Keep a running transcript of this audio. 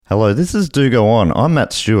Hello, this is Do Go On. I'm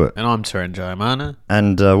Matt Stewart. And I'm Taran Jayamana.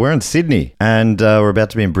 And we're in Sydney. And we're about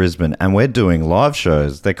to be in Brisbane. And we're doing live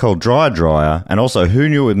shows. They're called Dryer. And also Who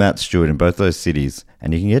Knew with Matt Stewart in both those cities.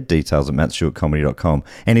 And you can get details at mattstewartcomedy.com.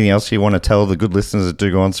 Anything else you want to tell the good listeners that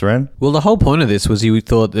Do Go On, Taran? Well, the whole point of this was you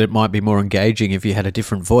thought that it might be more engaging if you had a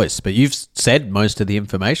different voice. But you've said most of the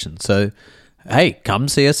information. So, hey, come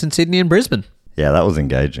see us in Sydney and Brisbane. Yeah, that was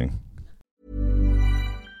engaging.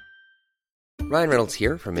 Ryan Reynolds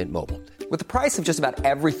here from Mint Mobile. With the price of just about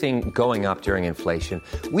everything going up during inflation,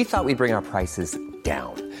 we thought we'd bring our prices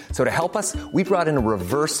down. So to help us, we brought in a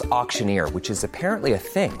reverse auctioneer, which is apparently a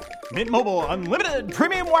thing. Mint Mobile Unlimited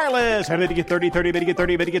Premium Wireless. How to get 30, 30, bit to get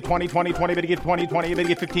 30, bit to get 20, 20, 20, bit to get 20, 20, bit to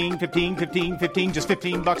get 15, 15, 15, 15, just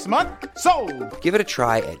 $15 a month? Sold! Give it a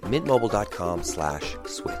try at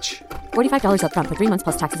mintmobile.com/switch. $45 up front for 3 months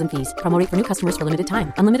plus taxes and fees. Promo rate for new customers for limited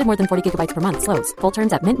time. Unlimited more than 40 gigabytes per month. Slows full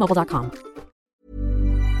terms at mintmobile.com.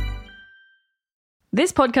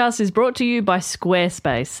 This podcast is brought to you by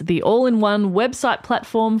Squarespace, the all-in-one website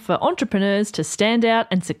platform for entrepreneurs to stand out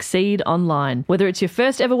and succeed online. Whether it's your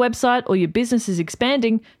first ever website or your business is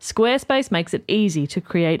expanding, Squarespace makes it easy to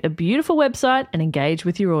create a beautiful website and engage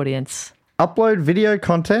with your audience. Upload video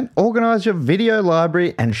content, organize your video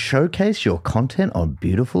library, and showcase your content on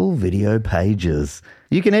beautiful video pages.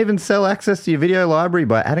 You can even sell access to your video library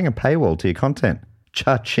by adding a paywall to your content.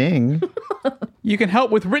 Cha-ching. You can help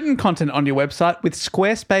with written content on your website with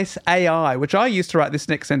Squarespace AI, which I use to write this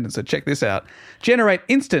next sentence, so check this out. Generate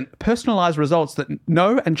instant, personalized results that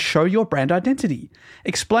know and show your brand identity.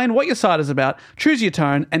 Explain what your site is about, choose your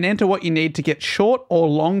tone, and enter what you need to get short or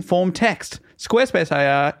long-form text. Squarespace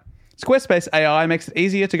AI makes it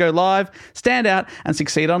easier to go live, stand out, and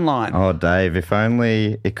succeed online. Oh, Dave, if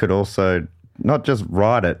only it could also not just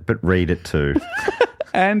write it, but read it too.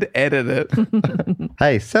 And edit it.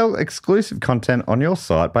 Hey, sell exclusive content on your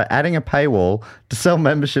site by adding a paywall to sell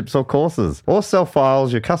memberships or courses. Or sell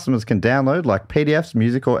files your customers can download like PDFs,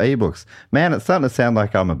 music, or ebooks. Man, it's starting to sound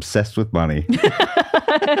like I'm obsessed with money.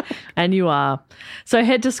 And you are. So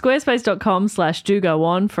head to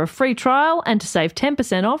squarespace.com/dogoon for a free trial and to save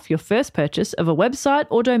 10% off your first purchase of a website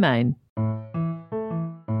or domain.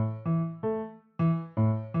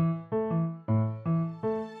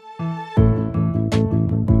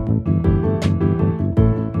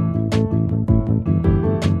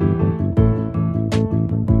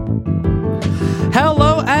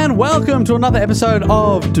 Hello and welcome to another episode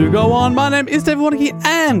of Do Go On. My name is Dave Warnicky,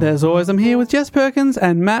 and as always, I'm here with Jess Perkins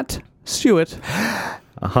and Matt Stewart.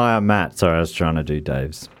 Hi, I'm Matt. Sorry, I was trying to do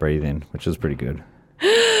Dave's breathe in, which was pretty good.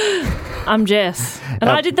 I'm Jess. And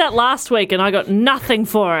I did that last week and I got nothing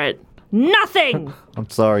for it. Nothing! I'm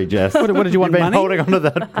sorry, Jess. What did you want, You've been money? holding on to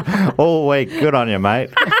that all week. Good on you, mate.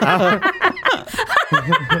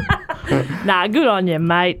 Nah, good on you,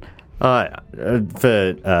 mate. For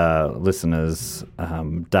listeners,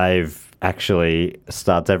 Dave actually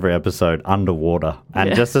starts every episode underwater.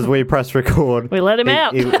 And just as we press record... We let him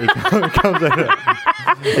out. He comes out.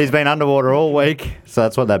 He's been underwater all week, so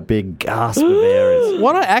that's what that big gasp of air is.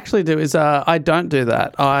 What I actually do is I don't do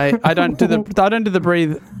that. I don't do the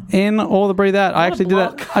breathe in or the breathe out. I actually do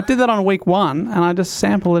that. I did that on week 1, and I just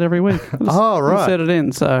sample it every week. Oh, right. Insert it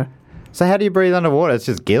in. So how do you breathe underwater? It's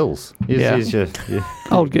just gills. It's just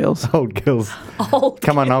old gills. Old gills.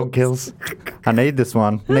 Come on, old gills. I need this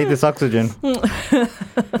one. I need this oxygen.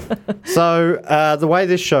 So the way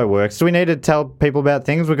this show works, do we need to tell people about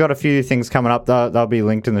things? We've got a few things coming up. They'll be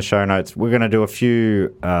linked in the show notes. We're going to do a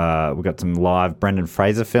few, we've got some live Brendan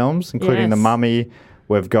Fraser films, including The Mummy.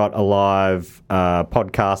 We've got a live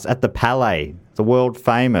podcast at the Palais, the world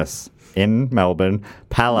famous in Melbourne,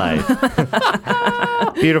 Palais.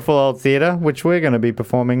 Beautiful old theatre, which we're going to be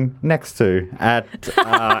performing next to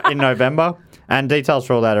in November. And details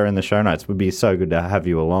for all that are in the show notes. It would be so good to have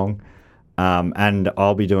you along. And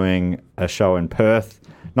I'll be doing a show in Perth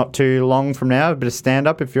not too long from now, a bit of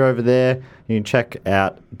stand-up. If you're over there, you can check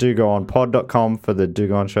out dogoonpod.com for the Do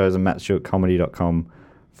Go On shows and mattstewartcomedy.com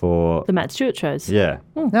for The Matt Stewart shows. Yeah.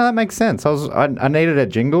 No, that makes sense. I needed a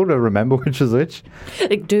jingle to remember which is which.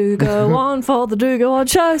 Do go on for the Do Go On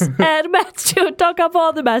shows and mattstewart.com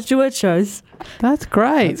for the Matt Stewart shows. That's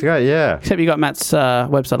great. That's great, yeah. Except you got Matt's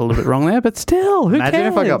website a little bit wrong there, but still, who Imagine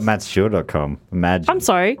cares? if I got mattstewart.com. Imagine. I'm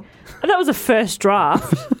sorry. That was a first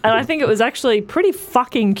draft, and I think it was actually pretty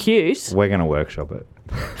fucking cute. We're going to workshop it.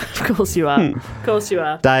 Of course you are. Of course you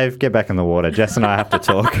are. Dave, get back in the water. Jess and I have to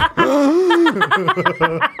talk.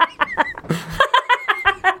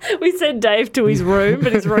 We send Dave to his room,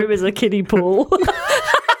 but his room is a kiddie pool.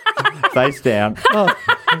 Face down.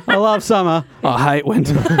 I love summer. I hate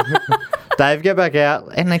winter. Dave, get back out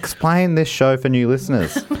and explain this show for new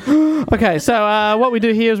listeners. Okay, so what we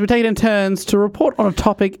do here is we take it in turns to report on a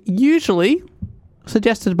topic, usually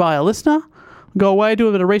suggested by a listener. Go away, do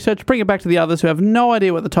a bit of research, bring it back to the others who have no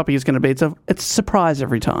idea what the topic is going to be. It's a surprise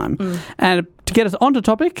every time. And to get us onto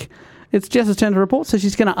topic, it's Jess's turn to report, so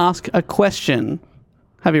she's going to ask a question.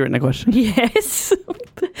 Have you written a question? Yes.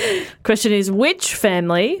 Question is, which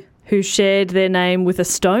family who shared their name with a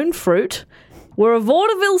stone fruit were a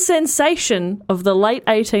vaudeville sensation of the late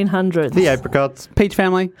 1800s? The apricots, Peach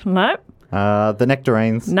family, No. the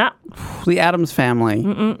nectarines, No. the Addams family.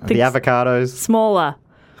 the avocados, Smaller.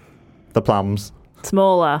 the plums.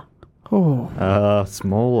 Smaller.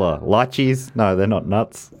 Smaller. Lychees? No, they're not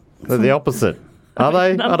nuts. They're the opposite. Are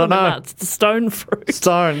they? None I of don't them are know. nuts. It's stone fruit.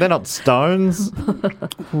 Stone. They're not stones.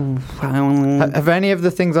 Have any of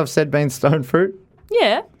the things I've said been stone fruit?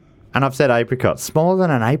 Yeah. And I've said apricot. Smaller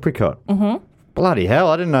than an apricot. Mm-hmm. Bloody hell,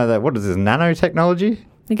 I didn't know that. What is this, nanotechnology?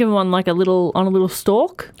 Think of them on a little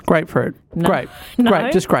stalk. Grapefruit. No. Grape. No.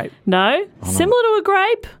 Grape, just grape. No. Similar to a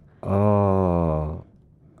grape. Oh,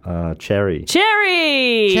 cherry.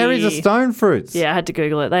 Cherry. Cherries are stone fruits. Yeah, I had to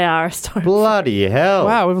Google it. They are a stone. Bloody hell.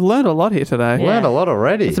 Wow, we've learned a lot here today. Yeah. Learned a lot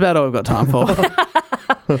already. It's about all we've got time for.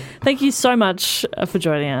 Thank you so much for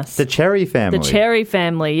joining us. The Cherry family. The Cherry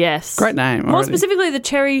family, yes. Great name More already. specifically, the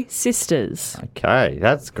Cherry sisters. Okay,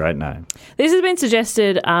 that's a great name. This has been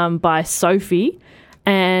suggested by Sophie,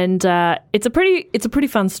 and it's a pretty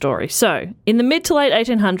fun story. So, in the mid to late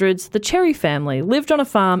 1800s, the Cherry family lived on a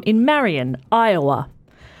farm in Marion, Iowa.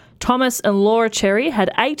 Thomas and Laura Cherry had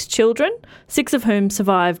 8 children, 6 of whom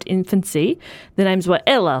survived infancy. Their names were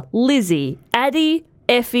Ella, Lizzie, Addie,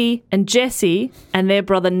 Effie, and Jessie, and their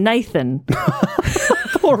brother Nathan.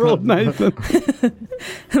 Poor old Nathan.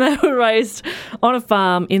 And they were raised on a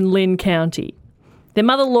farm in Lynn County. Their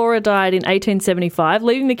mother Laura died in 1875,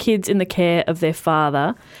 leaving the kids in the care of their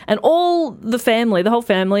father. And all the family, the whole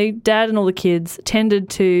family, dad and all the kids, tended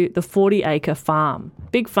to the 40-acre farm.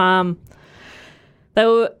 Big farm. They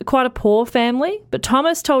were quite a poor family, but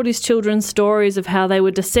Thomas told his children stories of how they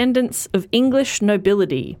were descendants of English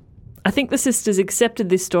nobility. I think the sisters accepted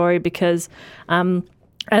this story because,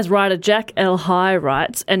 as writer Jack L. High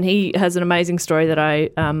writes, and he has an amazing story that I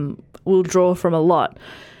will draw from a lot.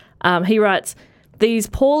 He writes, "These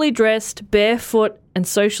poorly dressed, barefoot, and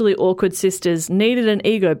socially awkward sisters needed an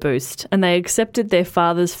ego boost, and they accepted their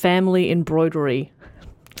father's family embroidery."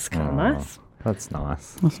 It's kind of nice. That's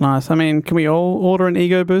nice. That's nice. I mean, can we all order an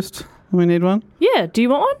ego boost when we need one? Yeah, do you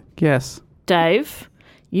want one? Yes. Dave,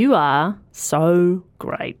 you are so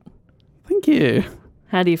great. Thank you.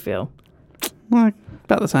 How do you feel? Like,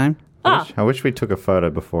 about the same. I wish we took a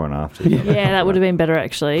photo before and after. Yeah, that would have been better,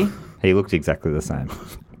 actually. He looked exactly the same.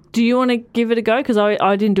 Do you want to give it a go? Because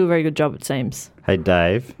I didn't do a very good job, it seems. Hey,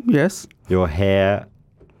 Dave, Yes. your hair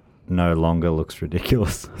no longer looks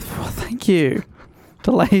ridiculous. Well, thank you.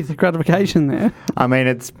 Delayed gratification there. I mean,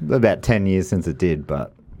 it's about 10 years since it did,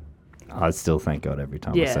 but I still thank God every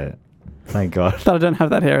time I Yeah. see it. Thank God. That I don't have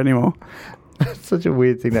that hair anymore. It's such a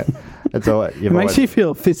weird thing that it's all. It makes you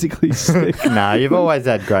feel physically sick. Nah, you've always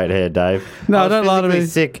had great hair, Dave. No, I was don't lie to physically me.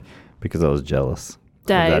 sick because I was jealous. Of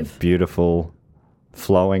Dave. that beautiful,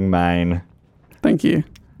 flowing mane. Thank you.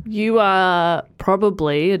 You are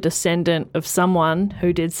probably a descendant of someone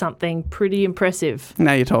who did something pretty impressive.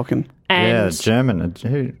 Now you're talking. Yeah, And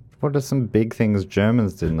German. What are some big things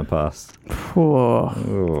Germans did in the past? Whoa.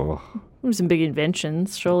 Oh. there were some big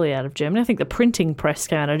inventions, surely, out of Germany. I think the printing press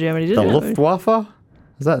came out of Germany, The didn't it? Luftwaffe?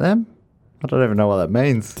 Is that them? I don't even know what that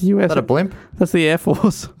means. The US Is that a blimp? That's the Air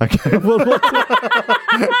Force. Okay.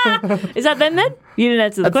 Is that them then? You didn't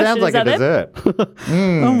answer the That question. sounds like Is a that them? dessert.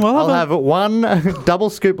 Oh, well, I'll have one double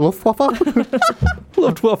scoop Luftwaffe.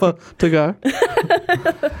 Luftwaffe to go.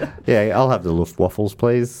 Yeah, I'll have the Luftwaffles,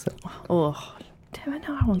 please. Oh, damn it,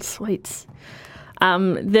 no, I want sweets.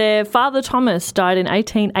 Their father, Thomas, died in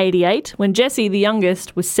 1888 when Jessie, the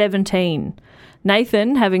youngest, was 17.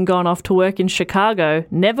 Nathan, having gone off to work in Chicago,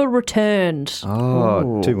 never returned.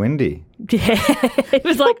 Oh, too windy. Yeah, it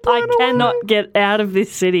was like, I cannot get out of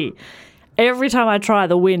this city. Every time I try,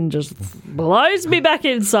 the wind just blows me back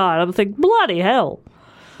inside. I'm thinking, bloody hell.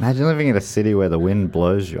 Imagine living in a city where the wind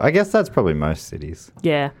blows you. I guess that's probably most cities.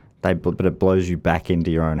 Yeah, But it blows you back into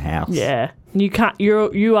your own house. yeah. You can't.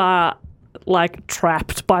 You are like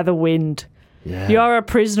trapped by the wind. Yeah. You are a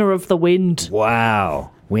prisoner of the wind. Wow.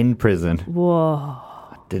 Wind prison. Whoa.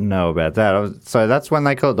 Didn't know about that. So that's when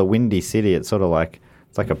they call it the Windy City. It's sort of like,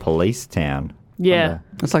 it's like a police town. Yeah.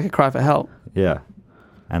 It's like a cry for help. Yeah.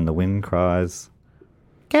 And the wind cries,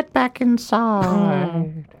 "Get back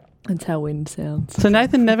inside." That's how wind sounds. So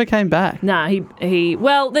Nathan never came back. Nah, he.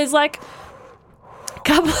 Well, there's like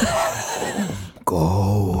Couple.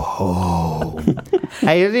 Go home.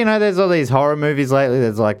 Hey, you know, there's all these horror movies lately.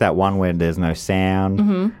 There's like that one where there's no sound.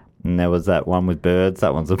 Mm-hmm. And there was that one with birds.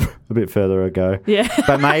 That one's a bit further ago. Yeah.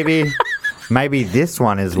 But maybe this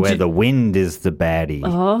one is where the wind is the baddie.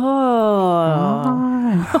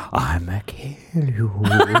 Oh. I'm a kill.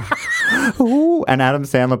 Ooh, and Adam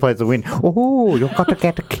Sandler plays the wind. Oh, you've got to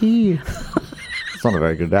get a key. It's not a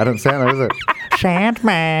very good Adam Sandler, is it?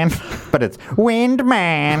 Shantman. But it's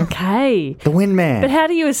Windman. Okay. The Windman. But how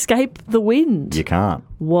do you escape the wind? You can't.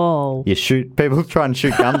 Whoa. You shoot. People try and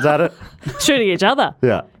shoot guns at it. Shooting each other.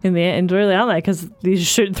 Yeah. In the end, really, aren't they? Because you're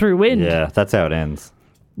shooting through wind. Yeah, that's how it ends.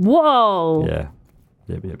 Whoa. Yeah.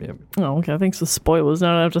 Yep. Oh, okay. Thanks for spoilers.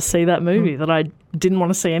 Now I have to see that movie that I didn't want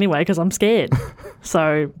to see anyway because I'm scared.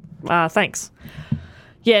 So, thanks.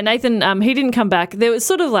 Yeah, Nathan, he didn't come back. There was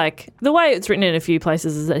sort of like, the way it's written in a few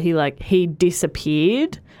places is that he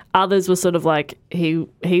disappeared. Others were sort of like, he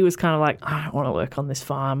was kind of like, I don't want to work on this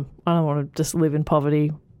farm. I don't want to just live in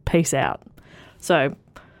poverty. Peace out. So,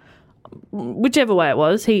 whichever way it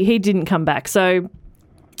was, he didn't come back. So,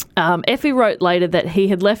 Effie wrote later that he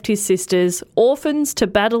had left his sisters orphans to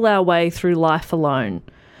battle our way through life alone.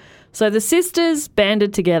 So the sisters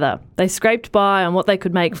banded together. They scraped by on what they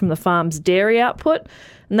could make from the farm's dairy output,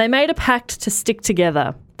 and they made a pact to stick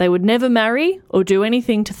together. They would never marry or do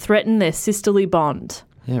anything to threaten their sisterly bond.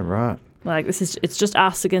 Yeah, right. Like, it's just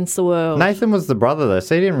us against the world. Nathan was the brother, though,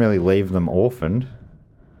 so he didn't really leave them orphaned.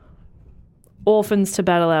 Orphans to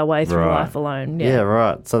battle our way through Right. life alone. Yeah,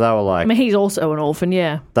 right. So they were like, I mean, he's also an orphan,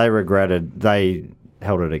 yeah. they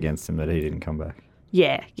held it against him that he didn't come back.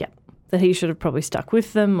 Yeah. That he should have probably stuck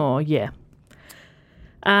with them, or yeah.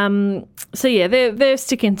 So yeah, they're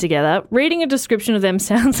sticking together. Reading a description of them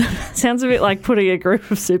sounds a bit like putting a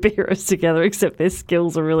group of superheroes together, except their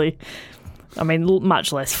skills are really,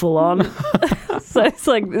 much less full on. So it's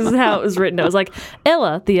like, this is how it was written. It was like,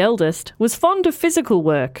 Ella, the eldest, was fond of physical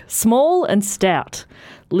work, small and stout.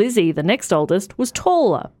 Lizzie, the next oldest, was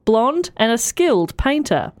taller, blonde, and a skilled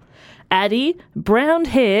painter. Addie,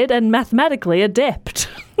 brown-haired and mathematically adept.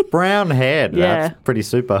 Brown-haired. Yeah. That's pretty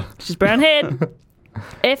super. She's brown-haired.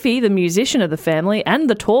 Effie, the musician of the family and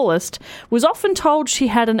the tallest, was often told she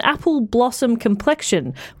had an apple blossom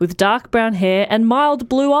complexion with dark brown hair and mild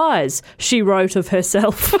blue eyes, she wrote of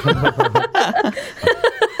herself.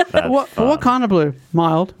 What kind of blue?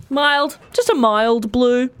 Mild. Mild. Just a mild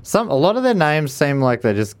blue. A lot of their names seem like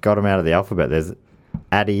they just got them out of the alphabet. There's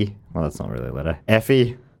Addie. Well, that's not really a letter.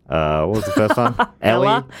 Effie. What was the first one?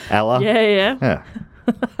 Ellie. Ella. Yeah.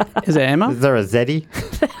 Is it Emma? Is there a Zeddy?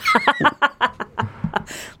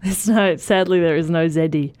 Sadly, there is no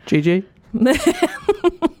Zeddy. Gigi? The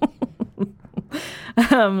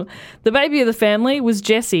baby of the family was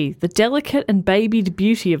Jessie, the delicate and babied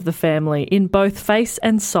beauty of the family in both face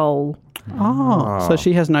and soul. Oh, so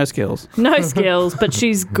she has no skills. No skills, but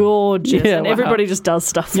she's gorgeous, Yeah, and wow. everybody just does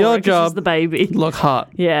stuff for Your her 'cause job. she's the baby. Look hot.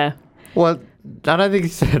 Yeah. Well, I don't think he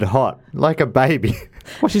said hot. Like a baby.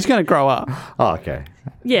 Well, she's going to grow up. Oh, okay.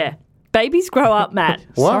 Yeah. Babies grow up, Matt.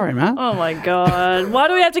 What? Sorry, Matt. Oh my God. Why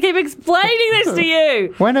do we have to keep explaining this to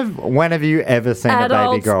you? When have you ever seen a baby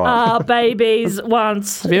Adults grow up? are babies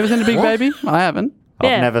once. Have you ever seen a big baby? I haven't. I've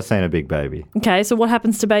Yeah. never seen a big baby. Okay, so what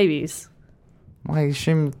happens to babies? I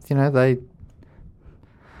assume, they...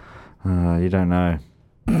 you don't know.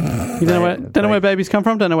 You don't know where babies come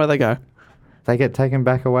from? Don't know where they go. They get taken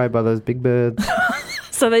back away by those big birds.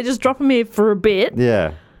 So they just drop them here for a bit.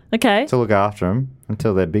 Yeah. Okay. To look after them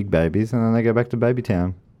until they're big babies, and then they go back to baby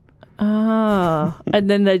town. And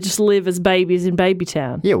then they just live as babies in baby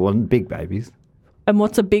town. Yeah, well, big babies. And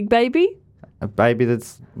what's a big baby? A baby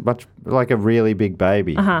that's much like a really big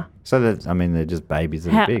baby. Uh-huh. So they're just babies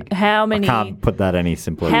that are big. How many? I can't put that any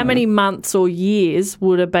simpler. How many months or years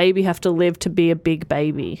would a baby have to live to be a big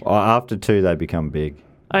baby? Well, after 2, they become big.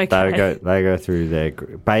 Okay. They go through their...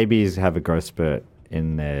 Babies have a growth spurt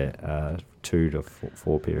in their 2 to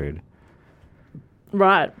 4 period.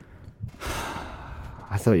 Right.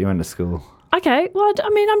 I thought you went to school. Okay. Well,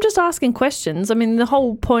 I'm just asking questions. The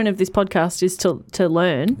whole point of this podcast is to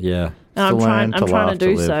learn. Yeah. And I'm trying to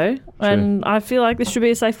do so. True. And I feel like this should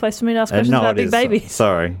be a safe place for me to ask questions about big babies.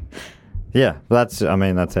 Sorry. Yeah, that's how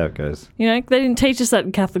it goes. They didn't teach us that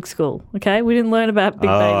in Catholic school, okay? We didn't learn about big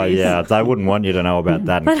babies. Oh, yeah. They wouldn't want you to know about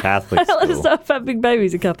that in Catholic They don't let us school. know about big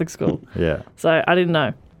babies in Catholic school. Yeah. So I didn't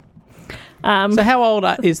know. So how old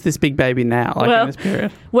is this big baby now, in this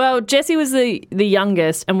period? Well, Jessie was the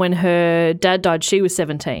youngest, and when her dad died, she was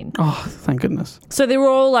 17. Oh, thank goodness. So they were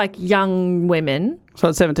all like young women. So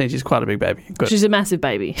at 17, she's quite a big baby. Good. She's a massive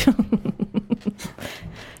baby.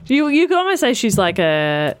 You can almost say she's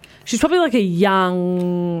She's probably like a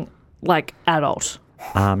young, like, adult,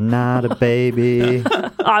 I'm not a baby,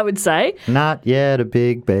 I would say. not yet a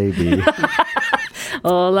big baby.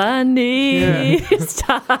 All I need is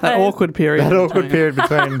time. That awkward period. That awkward period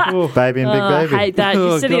between baby and big I baby. hate that.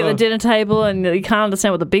 You're Oh, sitting at the God. dinner table and you can't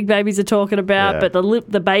understand what the big babies are talking about, Yeah. but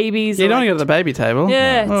the babies. You are don't like, go to the baby table.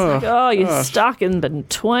 yeah, it's like, oh, you're gosh. stuck in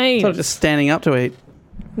between. Sort of just standing up to eat.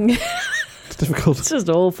 It's difficult. It's just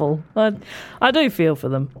awful. I do feel for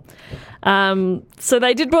them. So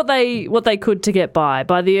they did what they could to get by.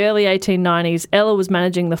 By the early 1890s, Ella was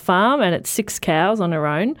managing the farm and its 6 cows on her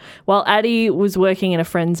own, while Addie was working in a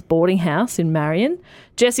friend's boarding house in Marion.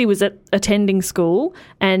 Jessie was attending school,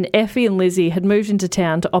 and Effie and Lizzie had moved into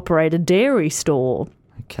town to operate a dairy store.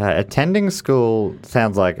 Okay, attending school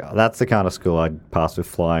sounds like that's the kind of school I'd pass with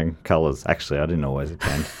flying colours. Actually, I didn't always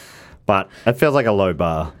attend, but it feels like a low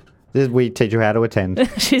bar. We teach you how to attend.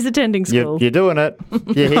 She's attending school. You're doing it.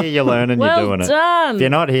 You're here, you learn, and Well you're doing done. it. If you're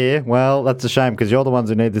not here, well, that's a shame because you're the ones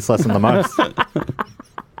who need this lesson the most.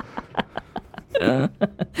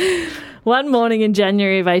 One morning in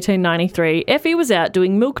January of 1893, Effie was out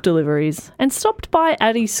doing milk deliveries and stopped by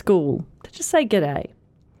Addie's school to just say g'day.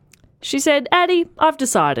 She said, Addie, I've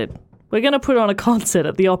decided. We're going to put on a concert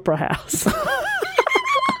at the Opera House.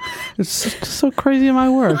 It's so crazy in my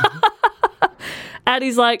word.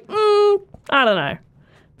 Addie's like, I don't know.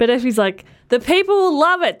 But Effie's like, the people will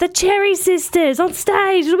love it. The Cherry Sisters on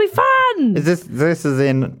stage. It'll be fun. Is this is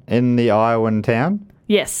in the Iowan town?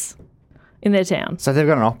 Yes, in their town. So they've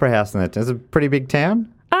got an opera house in their town. It's a pretty big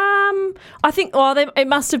town? I think, it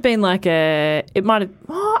must have been like actually,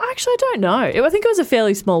 I don't know. I think it was a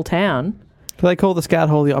fairly small town. Do they call the Scout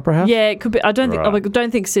Hall the Opera House? Yeah, it could be. I don't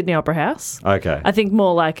Right. think Sydney Opera House. Okay. I think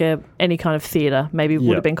more like any kind of theatre. Maybe would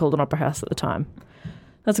Yep. have been called an opera house at the time.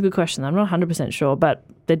 That's a good question. I'm not 100% sure, but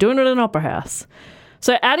they're doing it at an opera house.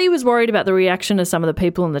 So Addie was worried about the reaction of some of the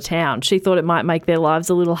people in the town. She thought it might make their lives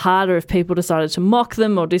a little harder if people decided to mock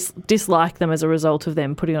them or dislike them as a result of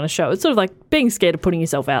them putting on a show. It's sort of like being scared of putting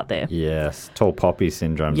yourself out there. Yes, tall poppy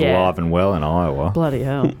syndrome's Yeah. alive and well in Iowa. Bloody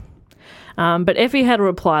hell. But Effie had a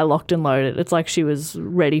reply locked and loaded. It's like she was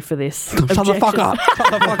ready for this. Shut the fuck up. Shut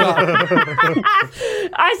the fuck up.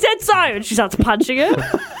 I said so. And she starts punching her.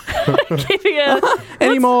 Giving her,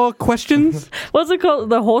 Any more questions? what's it called?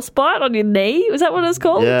 The horse bite on your knee? Was that what it's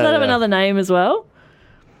called? Yeah, Does that have yeah. another name as well?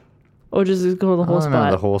 Or just is it called the horse I don't know,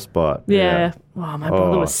 bite? the horse bite. Yeah. Oh, my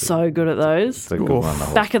brother was it's so good at those. It's a good one, the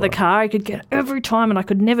horse Back of the bite. car, he could get every time and I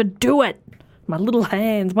could never do it. My little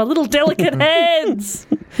hands, my little delicate hands.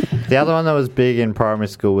 The other one that was big in primary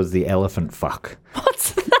school was the elephant fuck.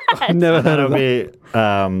 What's that? Never heard That'll of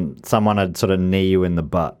that. be someone had sort of knee you in the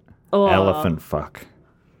butt. Oh. Elephant fuck.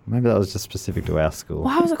 Maybe that was just specific to our school.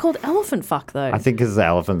 Why was it called elephant fuck though? I think because the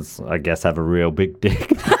elephants, I guess, have a real big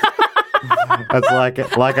dick. It's like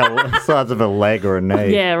a size of a leg or a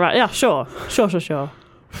knee. Yeah, right. Yeah, sure.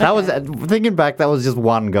 That was thinking back. That was just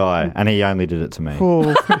one guy, and he only did it to me.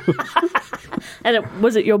 Oh, And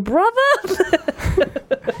was it your brother?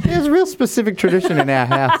 There's a real specific tradition in our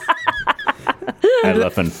house.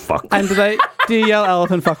 Elephant fuck. and do you yell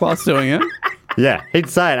elephant fuck whilst doing it? Yeah, he'd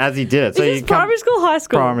say it as he did it. So Is you this primary school, high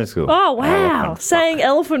school? Primary school. Oh wow! Elephant Saying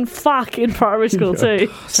elephant fuck in primary school too.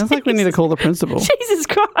 Sounds like we need to call the principal. Jesus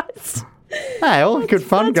Christ! Hey, all good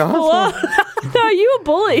fun, guys. No, you were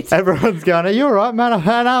bullied. Everyone's going, "Are you all right, man?"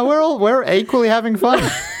 No, we're equally having fun.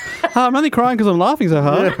 Oh, I'm only crying because I'm laughing so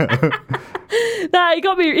hard. No, he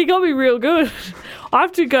got me real good. I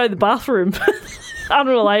have to go to the bathroom.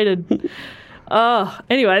 Unrelated. Oh,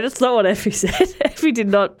 anyway, that's not what Effie said. Effie did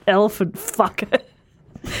not elephant fuck her.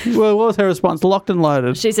 Well, what was her response? Locked and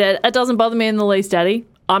loaded. She said, "It doesn't bother me in the least, Daddy.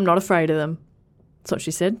 I'm not afraid of them." That's what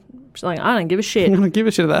she said. She's like, "I don't give a shit." I'm going to give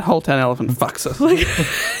a shit that whole town elephant fucks us.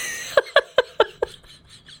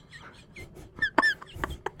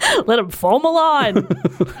 Let him form a line.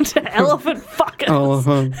 To elephant fuckers.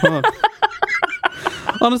 Elephant fuck.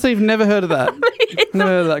 Honestly, I've never heard of that. Never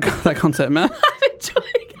heard of that concept, man.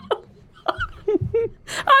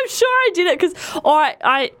 I'm sure I did it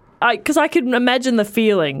because I can imagine the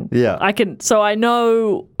feeling. Yeah. So I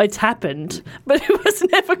know it's happened, but it was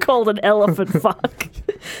never called an elephant fuck.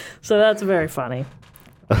 So that's very funny.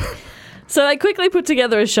 So they quickly put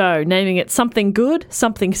together a show, naming it Something Good,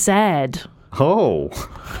 Something Sad, Oh,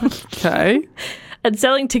 Okay. and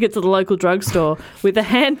selling tickets at the local drugstore with a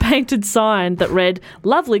hand-painted sign that read,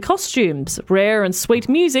 "Lovely costumes, rare and sweet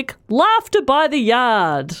music, laughter by the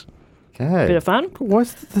yard." okay. Bit of fun.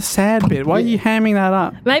 What's the sad bit? Why are you hamming that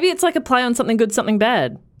up? Maybe it's like a play on something good, something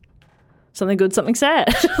bad. Something good, something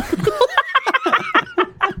sad.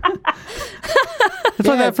 It's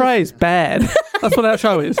like that phrase, bad. That's what our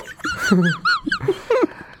show is.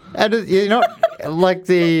 And you're not like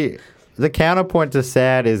the counterpoint to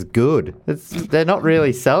sad is good. They're not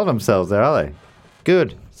really selling themselves there, are they?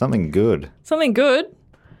 Good. Something good. Something good.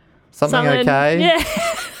 Something okay. Yeah.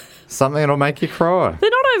 Something that'll make you cry. They're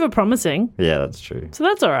not over-promising. Yeah, that's true. So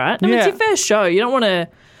that's all right. I mean, it's your first show. You don't want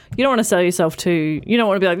to sell yourself to. You don't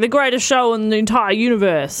want to be like the greatest show in the entire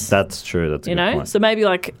universe. That's true. That's a good point. So maybe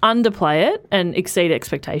like underplay it and exceed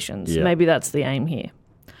expectations. Yeah. Maybe that's the aim here.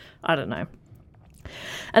 I don't know.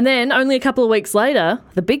 And then only a couple of weeks later,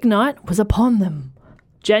 the big night was upon them.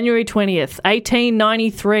 January 20th,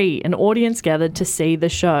 1893, an audience gathered to see the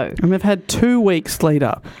show. And they've had 2 weeks lead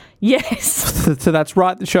up. Yes. So that's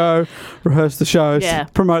write the show, rehearse the show,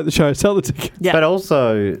 promote the show, sell the tickets. Yeah. But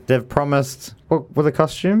also, they've promised. What were the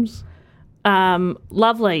costumes?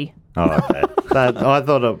 Lovely. Oh, okay. I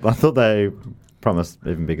thought they promised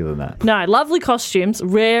even bigger than that. No, lovely costumes,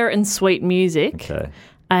 rare and sweet music. Okay.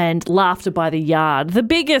 And laughter by the yard. The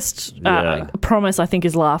biggest promise, I think,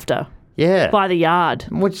 is laughter. Yeah. By the yard.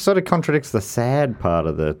 Which sort of contradicts the sad part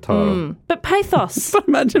of the title. But pathos.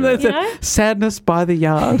 Imagine they said, sadness by the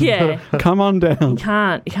yard. Yeah. Come on down. You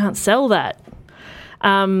can't sell that.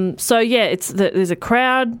 There's a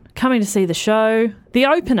crowd coming to see the show. The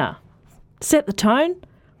opener set the tone.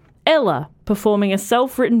 Ella performing a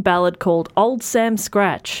self-written ballad called Old Sam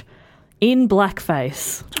Scratch in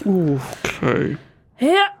blackface. Okay.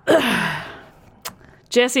 Yeah.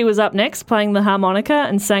 Jessie was up next playing the harmonica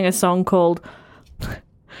and sang a song called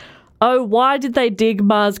Oh, Why Did They Dig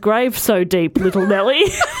Ma's Grave So Deep, Little Nelly?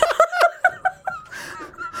 Is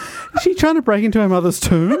she trying to break into her mother's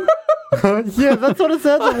tomb? Yeah, that's what it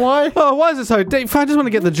sounds like. Why? Oh, why is it so deep? I just want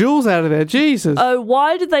to get the jewels out of there. Jesus. Oh,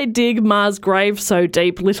 why did they dig Ma's grave so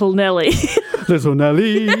deep, Little Nelly? Little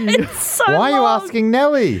Nelly. It's so Why are you long. asking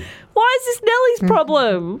Nelly? Why is this Nelly's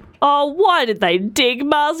problem? Oh, why did they dig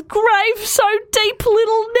Ma's grave so deep,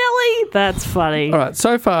 Little Nelly? That's funny. All right,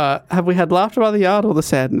 so far, have we had laughter by the yard or the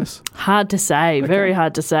sadness? Hard to say. Very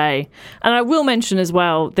hard to say. And I will mention as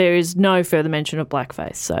well, there is no further mention of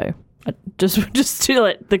blackface, so just to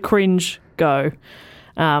let the cringe go.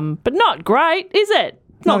 But not great, is it?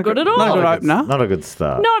 Not good at all. Not a good opener. Not a good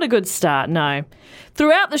start. Not a good start, no.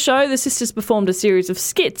 Throughout the show, the sisters performed a series of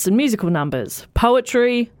skits and musical numbers,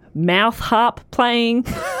 poetry, mouth harp playing.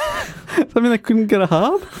 Something they couldn't get a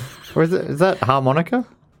harp? Or is that harmonica?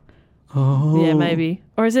 Oh. Yeah, maybe.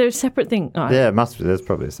 Or is there a separate thing? Oh. Yeah, it must be. There's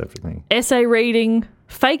probably a separate thing. Essay reading,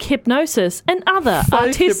 fake hypnosis, and other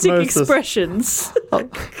artistic hypnosis. expressions.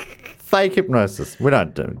 Fake hypnosis. We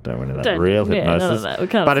don't do any of that. Real hypnosis. No. We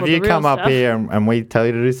can't But if afford you the real come up stuff. here and we tell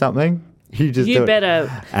you to do something, you just You do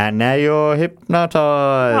better. it. And now you're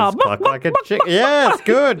hypnotized. Oh, Cluck like a chick. Yes,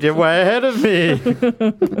 good. You're way ahead of me.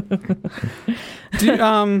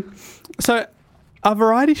 So, are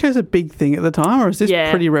variety shows a big thing at the time, or is this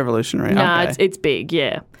pretty revolutionary? Nah, Okay. it's big,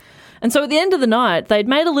 yeah. And so at the end of the night, they'd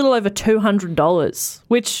made a little over $200,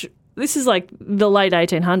 which this is like the late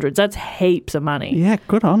 1800s. That's heaps of money. Yeah,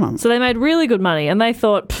 good on them. So they made really good money, and they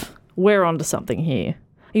thought, we're onto something here.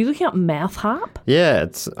 Are you looking up mouth harp? Yeah,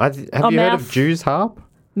 have you heard mouth. of Jew's harp?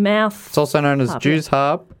 Mouth. It's also known as harp, Jew's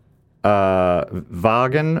harp,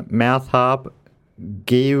 Vargan, mouth harp,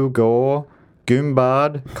 Geugor,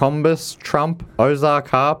 Goombard, Combus, Trump, Ozark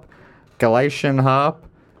harp, Galatian harp,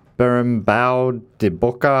 Berimbau de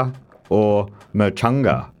Boca, or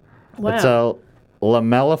Merchunga. Wow. It's a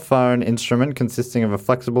lamellophone instrument consisting of a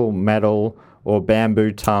flexible metal or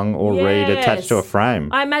bamboo tongue or reed attached to a frame.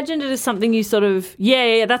 I imagined it as something you sort of,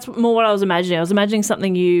 yeah, that's more what I was imagining. I was imagining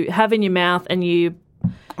something you have in your mouth and you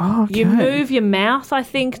move your mouth, I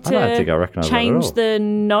think, to don't think I recognise that at all. change the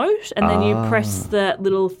note, and then you press that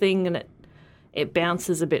little thing and it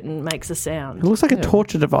bounces a bit and makes a sound. It looks like a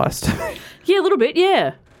torture device to me. Yeah, a little bit,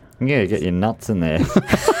 yeah. Yeah, get your nuts in there.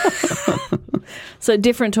 So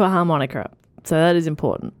different to a harmonica. So that is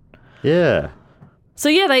important. Yeah. So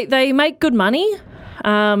yeah, they make good money.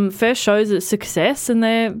 First show's a success, and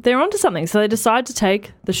they're onto something. So they decide to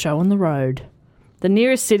take the show on the road. The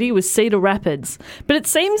nearest city was Cedar Rapids, but it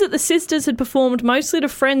seems that the sisters had performed mostly to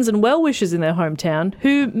friends and well-wishers in their hometown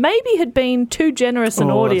who maybe had been too generous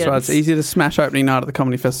an audience. That's right. It's easy to smash opening night at the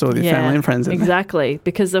comedy festival with your family and friends in there. Exactly,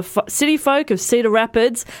 because the city folk of Cedar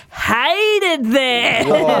Rapids hated them.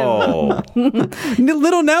 Whoa.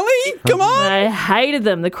 Little Nelly, come on! They hated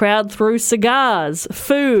them. The crowd threw cigars,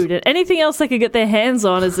 food, and anything else they could get their hands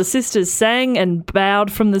on as the sisters sang and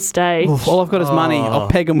bowed from the stage. Oof, all I've got is money. I'll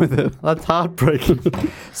peg them with it. That's heartbreaking.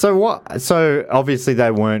 So what? So obviously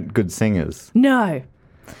they weren't good singers. No.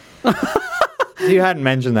 You hadn't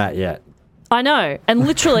mentioned that yet. I know. And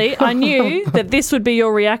literally, I knew that this would be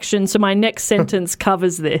your reaction, so my next sentence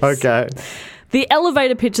covers this. Okay. The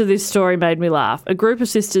elevator pitch of this story made me laugh. A group of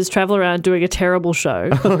sisters travel around doing a terrible show.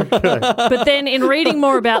 But then in reading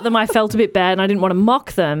more about them, I felt a bit bad and I didn't want to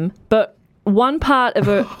mock them. But one part of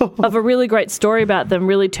a really great story about them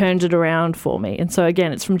really turned it around for me. And so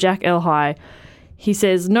again, it's from Jack L. High. He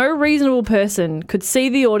says, no reasonable person could see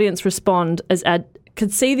the audience response as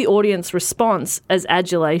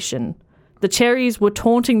adulation. The Cherries were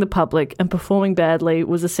taunting the public and performing badly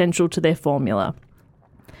was essential to their formula.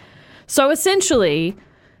 So essentially,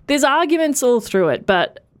 there's arguments all through it,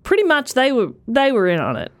 but pretty much they were in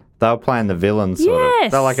on it. They were playing the villains, sort of.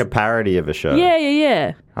 Yes. They're like a parody of a show.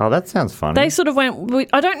 Yeah. Oh, that sounds funny. They sort of went,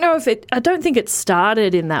 I don't think it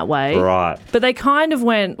started in that way. Right. But they kind of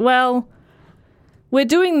went, well, we're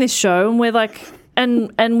doing this show and we're like,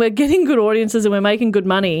 and we're getting good audiences and we're making good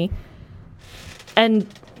money and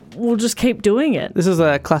we'll just keep doing it. This is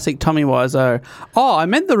a classic Tommy Wiseau. Oh, I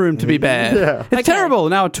meant the room to be bad. Yeah. It's terrible.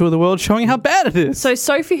 Now a tour of the world showing how bad it is. So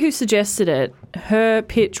Sophie, who suggested it, her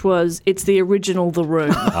pitch was, it's the original The Room.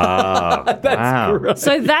 Wow. Great.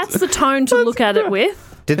 So that's the tone to look at it with.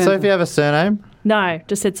 Did Sophie have a surname? No,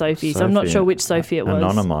 just said Sophie, so I'm not Sophie. sure which Sophie it was.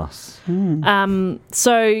 Anonymous.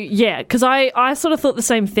 So, yeah, because I sort of thought the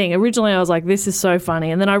same thing. Originally, I was like, this is so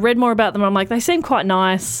funny. And then I read more about them. I'm like, they seem quite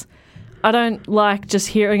nice. I don't like just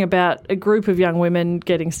hearing about a group of young women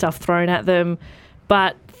getting stuff thrown at them,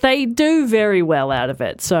 but they do very well out of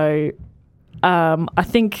it. So I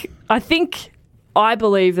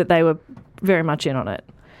believe that they were very much in on it.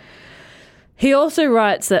 He also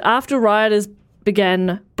writes that after rioters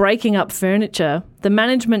began breaking up furniture, the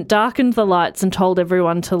management darkened the lights and told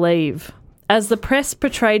everyone to leave. As the press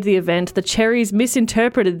portrayed the event, the Cherries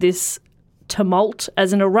misinterpreted this tumult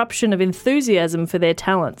as an eruption of enthusiasm for their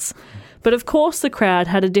talents. But of course the crowd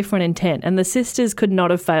had a different intent and the sisters could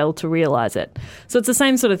not have failed to realise it. So it's the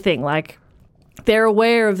same sort of thing, like they're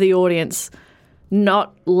aware of the audience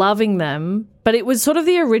not loving them, but it was sort of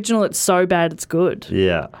the original It's So Bad It's Good.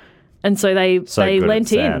 Yeah. And so they good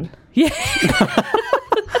lent it's in. sad. Yeah.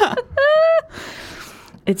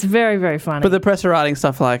 It's very, very funny. But the press are writing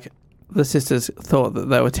stuff like the sisters thought that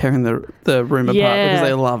they were tearing the room apart because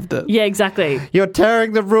they loved it. Yeah, exactly. You're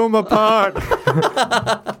tearing the room apart.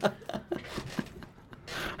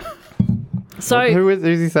 So Who's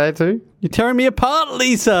he say it to? You're tearing me apart,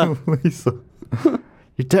 Lisa. Lisa.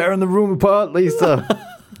 You're tearing the room apart, Lisa.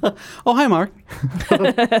 Oh, hi, Mark.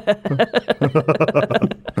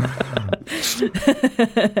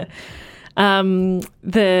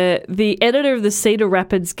 The editor of the Cedar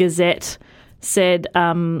Rapids Gazette said,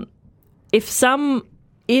 if some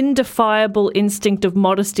indefiable instinct of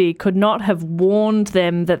modesty could not have warned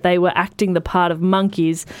them that they were acting the part of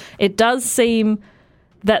monkeys, it does seem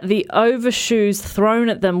that the overshoes thrown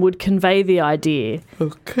at them would convey the idea.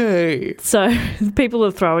 Okay. So people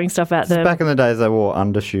are throwing stuff at them. Back in the days, they wore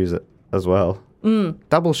undershoes as well.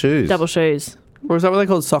 Double shoes. Double shoes. Or is that what they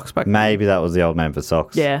called socks back then? Maybe that was the old name for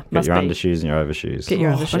socks. Yeah, Get must your be. undershoes and your overshoes. Get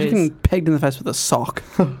your Imagine undershoes. getting pegged in the face with a sock.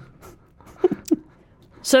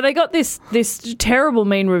 So they got this terrible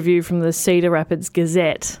mean review from the Cedar Rapids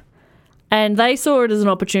Gazette, and they saw it as an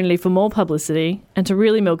opportunity for more publicity and to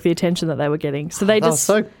really milk the attention that they were getting. So they That was just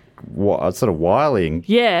so sort of wily. And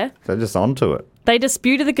yeah, they're just onto it. they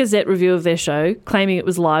disputed the Gazette review of their show, claiming it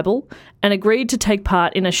was libel, and agreed to take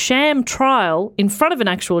part in a sham trial in front of an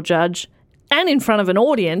actual judge and in front of an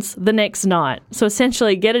audience the next night. So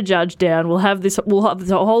essentially, get a judge down. We'll have this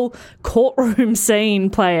whole courtroom scene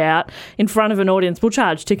play out in front of an audience. We'll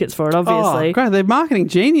charge tickets for it, obviously. Oh, great. They're marketing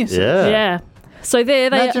geniuses. Yeah. Yeah. So there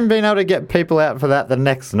they. Imagine being able to get people out for that the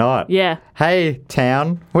next night. Yeah. Hey,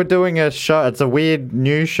 town, we're doing a show. It's a weird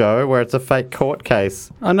new show where it's a fake court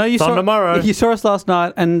case. I know you It's saw on tomorrow. You saw us last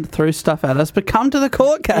night and threw stuff at us, but come to the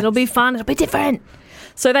court case. It'll be fun. It'll be different.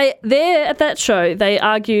 So there at that show, they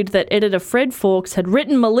argued that editor Fred Fawkes had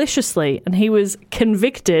written maliciously, and he was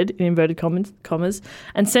convicted, in inverted commas,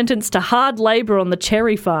 and sentenced to hard labour on the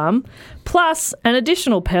cherry farm, plus an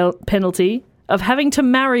additional penalty of having to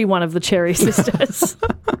marry one of the Cherry sisters.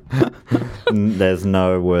 There's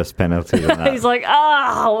no worse penalty than that. He's like,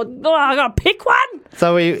 I got to pick one.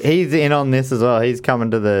 So he's in on this as well. He's coming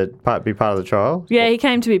to be part of the trial. Yeah, he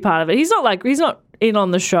came to be part of it. He's not in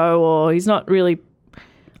on the show, or he's not really,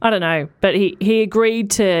 I don't know, but he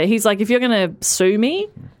agreed to, he's like, if you're going to sue me,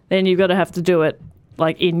 then you've got to have to do it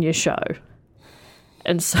like in your show.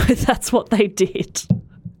 And so that's what they did.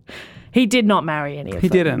 He did not marry any of them. He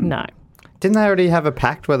didn't? No. Didn't they already have a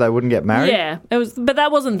pact where they wouldn't get married? Yeah, it was, but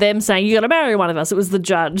that wasn't them saying you got to marry one of us. It was the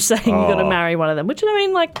judge saying you got to marry one of them. Which I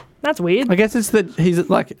mean, like, that's weird. I guess it's that he's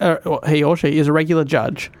like he or she is a regular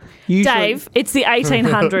judge. Usually, Dave, it's the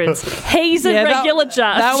 1800s. He's a regular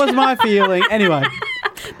judge. That was my feeling. Anyway,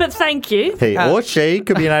 but thank you. He or she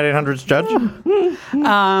could be an 1800s judge.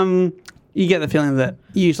 You get the feeling that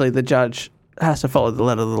usually the judge has to follow the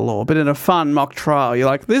letter of the law, but in a fun mock trial, you're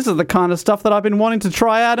like, this is the kind of stuff that I've been wanting to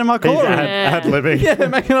try out in my He's courtroom. ad-libbing. Yeah,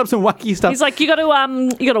 making up some wacky stuff. He's like, you got to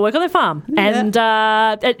work on their farm, and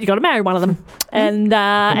you got to marry one of them, and you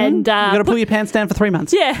got to pull your pants down for 3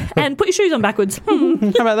 months. yeah, and put your shoes on backwards. How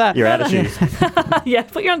about that? Your out of shoes. Yeah,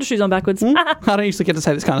 put your undershoes on backwards. I don't usually get to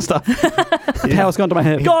say this kind of stuff. The power's gone to my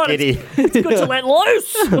head. God, Giddy. it's good to let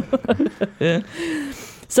loose.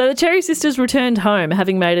 So the Cherry Sisters returned home,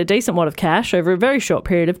 having made a decent wad of cash over a very short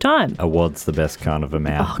period of time. A wad's the best kind of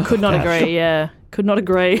amount. Could not agree, yeah. Could not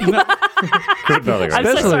agree. Could not agree. I'm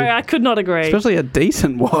so Especially- sorry, I could not agree. Especially a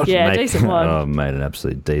decent wad. Yeah, decent wad. Oh, made an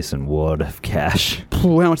absolutely decent wad of cash. How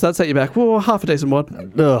much did that set you back? Well, half a decent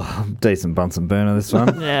wad. Decent Bunsen burner, this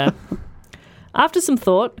one. Yeah. After some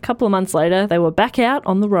thought, a couple of months later, they were back out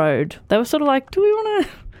on the road. They were sort of like, do we want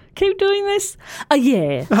to keep doing this? Oh,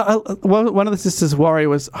 yeah. One of the sisters' worry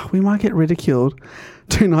was, we might get ridiculed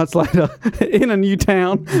 2 nights later in a new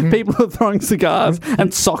town. People are throwing cigars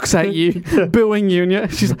and socks at you, booing you.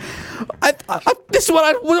 And she's like, this is what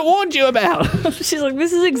I warned you about. She's like,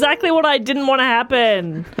 this is exactly what I didn't want to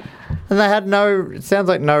happen. And they had it sounds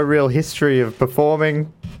like no real history of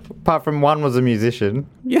performing, apart from one was a musician.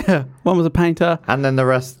 Yeah, one was a painter. And then the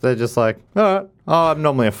rest, they're just like, all right, I'm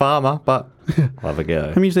normally a farmer, but I'll have a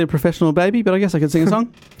go. I'm usually a professional baby, but I guess I could sing a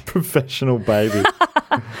song. Professional baby.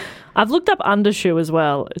 I've looked up undershoe as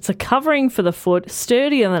well. It's a covering for the foot,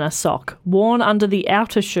 sturdier than a sock, worn under the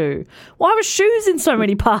outer shoe. Why were shoes in so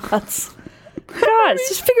many parts? Guys,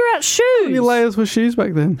 just figure out How many shoes. layers were shoes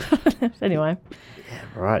back then? Anyway,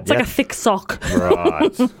 Right. it's like a thick sock.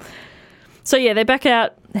 Right. So yeah, they're back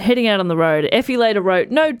out, heading out on the road. Effie later wrote,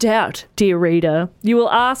 "No doubt, dear reader, you will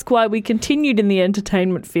ask why we continued in the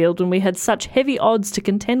entertainment field when we had such heavy odds to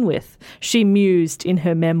contend with," she mused in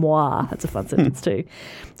her memoir. That's a fun sentence too.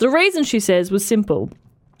 The reason, she says, was simple.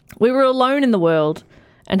 We were alone in the world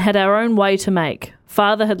and had our own way to make.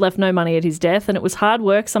 Father had left no money at his death, and it was hard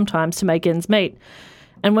work sometimes to make ends meet.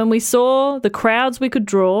 And when we saw the crowds we could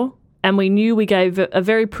draw, and we knew we gave a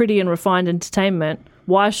very pretty and refined entertainment,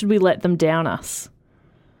 why should we let them down us?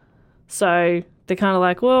 So they're kind of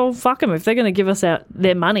like, well, fuck them. If they're going to give us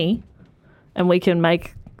their money and we can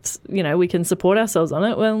make, we can support ourselves on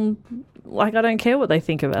it, well, like, I don't care what they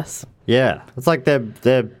think of us. Yeah. It's like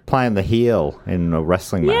they're playing the heel in a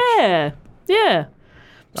wrestling match. Yeah. Yeah.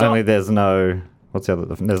 So Only there's no, what's the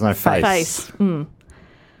other, there's no face. face.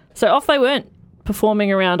 So off they went,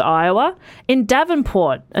 performing around Iowa. In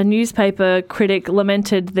Davenport, a newspaper critic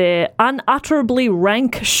lamented their unutterably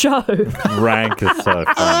rank show. Rank is so funny.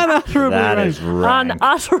 Unutterably That rank. is rank.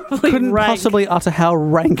 Unutterably Couldn't rank. possibly utter how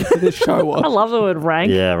rank this show was. I love the word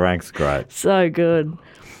rank. Yeah, rank's great. So good.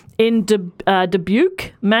 In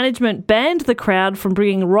Dubuque, management banned the crowd from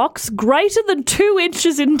bringing rocks greater than 2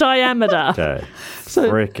 inches in diameter. Okay.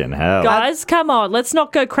 Freaking hell. Guys, come on. Let's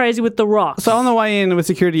not go crazy with the rocks. So on the way in with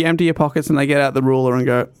security, empty your pockets and they get out the ruler and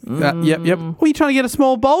go, yep. What are you trying to get a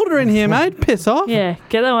small boulder in here, mate? Piss off. Yeah,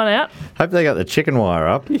 get that one out. Hope they got the chicken wire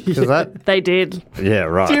up. Is that? They did. Yeah,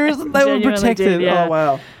 right. Seriously, they were Genuinely protected. did, yeah.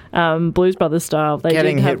 Oh, wow. Blues Brothers style. They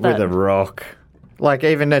Getting did have hit with that. a rock. Like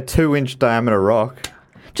even a 2-inch diameter rock.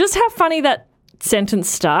 Just how funny that sentence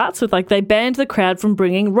starts with, like, they banned the crowd from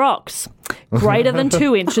bringing rocks greater than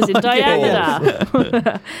 2 inches in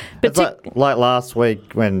diameter. It's like last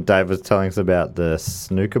week when Dave was telling us about the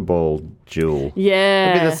snooker ball duel.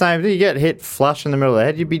 Yeah. It'd be the same. You get hit flush in the middle of the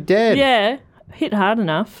head, you'd be dead. Yeah, hit hard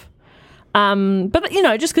enough. But,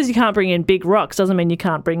 just because you can't bring in big rocks doesn't mean you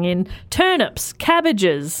can't bring in turnips,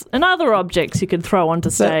 cabbages, and other objects you could throw onto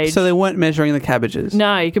stage. So they weren't measuring the cabbages.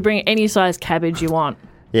 No, you could bring any size cabbage you want.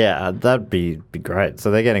 Yeah, that'd be great. So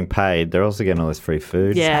they're getting paid. They're also getting all this free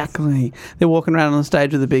food. Yeah. Exactly. They're walking around on the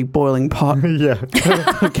stage with a big boiling pot, Yeah.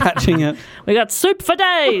 catching it. We got soup for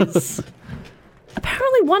days.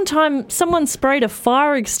 Apparently one time someone sprayed a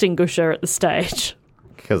fire extinguisher at the stage.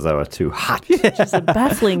 Because they were too hot. It's a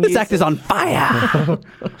baffling This use. act is on fire.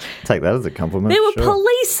 Take that as a compliment. There were sure.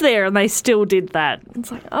 police there and they still did that.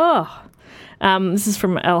 It's like, oh. This is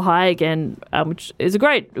from El High again, which is a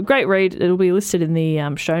great read. It'll be listed in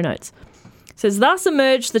the show notes. It says, thus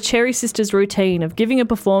emerged the Cherry Sisters routine of giving a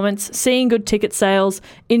performance, seeing good ticket sales,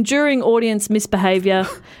 enduring audience misbehaviour,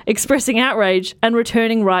 expressing outrage, and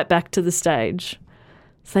returning right back to the stage.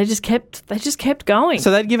 So they just kept going.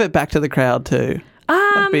 So they'd give it back to the crowd too.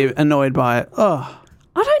 I'd be annoyed by it. Oh,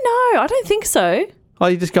 I don't know. I don't think so. oh,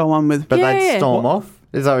 you just go on with. But Yeah. they'd storm off?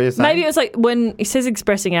 Is that what you're saying? Maybe it was like when he says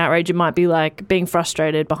expressing outrage, it might be like being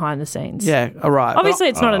frustrated behind the sscenes. Yeah, all right. Obviously,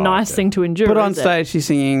 it's not a nice thing to endure. But on is it? stage, she's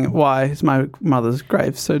singing "Why Is My Mother's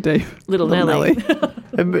Grave So Deep?" Little Nelly.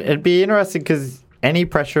 It'd be interesting because any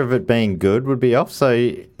pressure of it being good would be off,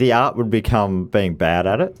 so the art would become being bad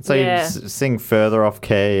at it. So Yeah. you'd sing further off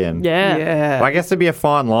key, and Yeah. Yeah. I guess there'd be a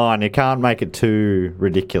fine line. You can't make it too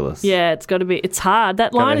ridiculous. Yeah, it's got to be. It's hard.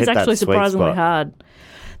 That line is hit that actually sweet surprisingly spot. hard.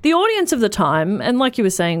 The audience of the time, and like you were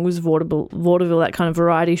saying, was vaudeville, that kind of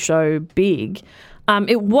variety show, big.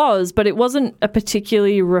 It was, but it wasn't a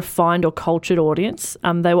particularly refined or cultured audience.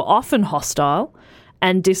 They were often hostile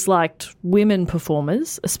and disliked women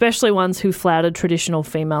performers, especially ones who flouted traditional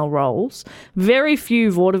female roles. Very few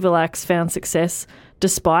vaudeville acts found success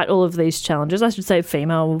despite all of these challenges. I should say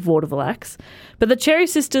female vaudeville acts. But the Cherry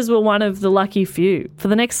Sisters were one of the lucky few. For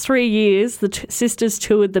the next 3 years, the sisters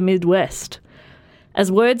toured the Midwest. As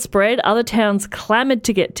word spread, other towns clamoured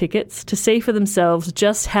to get tickets to see for themselves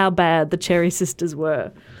just how bad the Cherry Sisters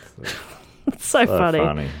were. It's so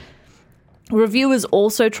funny. Reviewers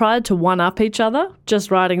also tried to one-up each other, just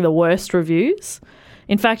writing the worst reviews.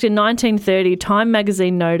 In fact, in 1930, Time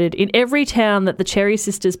magazine noted, in every town that the Cherry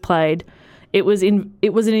Sisters played, it was an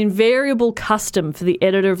invariable custom for the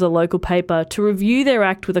editor of the local paper to review their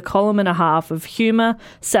act with a column and a half of humour,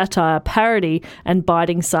 satire, parody, and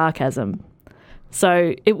biting sarcasm.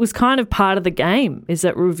 So it was kind of part of the game, is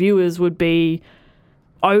that reviewers would be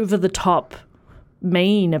over the top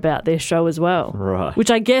mean about their show as well. Right.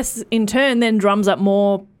 Which I guess in turn then drums up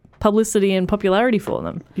more publicity and popularity for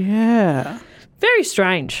them. Yeah. Very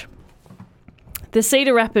strange. The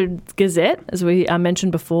Cedar Rapids Gazette, as we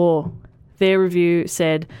mentioned before, their review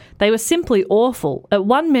said, they were simply awful. At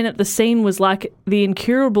 1 minute, the scene was like the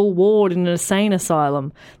incurable ward in an insane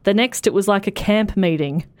asylum. The next, it was like a camp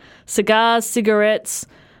meeting. Cigars, cigarettes,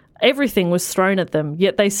 everything was thrown at them,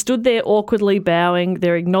 yet they stood there awkwardly bowing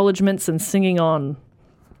their acknowledgements and singing on.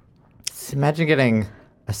 Just imagine getting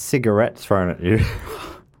a cigarette thrown at you.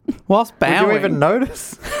 Whilst bowing. Would you even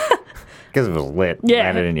notice? Because it was lit. Yeah.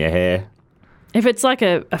 Landed in your hair. If it's like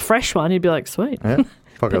a fresh one, you'd be like, sweet. Yeah.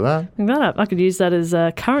 Fuck at that. Pick that up. I could use that as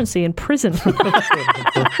currency in prison.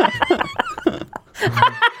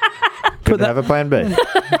 Good to have a plan B.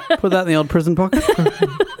 Put that in the old prison pocket.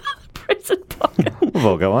 Prison pocket. We've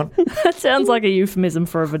all got one. That sounds like a euphemism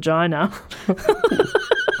for a vagina.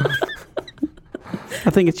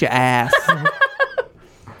 I think it's your ass.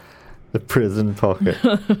 The prison pocket.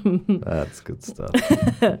 That's good stuff.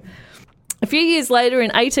 A few years later, in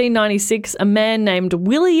 1896, a man named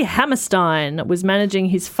Willie Hammerstein was managing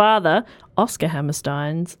his father, Oscar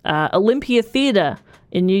Hammerstein's, Olympia Theatre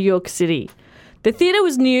in New York City. The theatre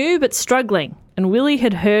was new but struggling, and Willie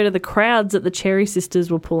had heard of the crowds that the Cherry Sisters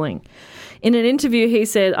were pulling. In an interview, he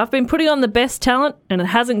said, I've been putting on the best talent, and it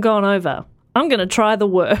hasn't gone over. I'm going to try the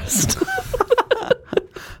worst.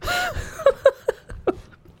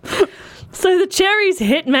 So the Cherries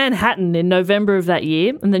hit Manhattan in November of that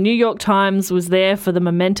year, and the New York Times was there for the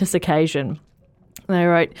momentous occasion. They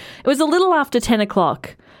wrote, it was a little after 10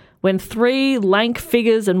 o'clock when 3 lank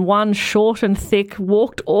figures and 1 short and thick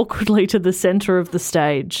walked awkwardly to the centre of the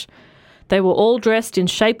stage. They were all dressed in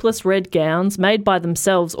shapeless red gowns, made by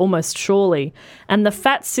themselves almost surely, and the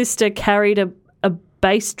fat sister carried a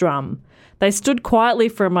bass drum. They stood quietly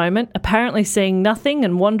for a moment, apparently seeing nothing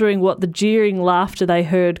and wondering what the jeering laughter they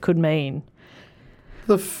heard could mean.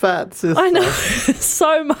 The fat sister. I know.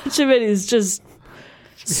 So much of it is just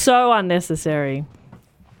so unnecessary.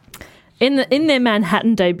 In their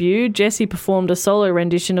Manhattan debut, Jessie performed a solo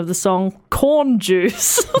rendition of the song Corn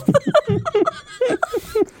Juice.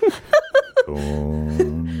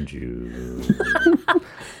 Corn juice.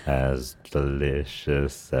 As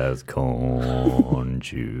delicious as corn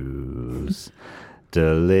juice.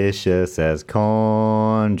 Delicious as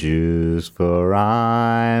corn juice, for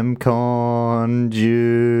I'm corn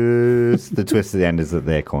juice. The twist at the end is that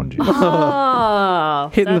they're corn juice. Oh,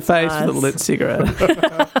 Hit in the that's face nice. with a lit cigarette.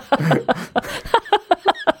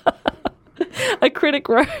 A critic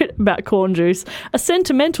wrote about Corn Juice, a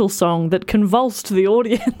sentimental song that convulsed the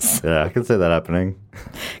audience. Yeah, I can see that happening.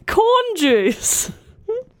 Corn Juice.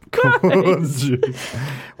 Corn juice.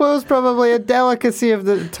 Well, it was probably a delicacy of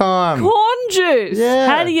the time. Corn juice. Yeah.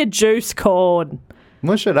 How do you juice corn?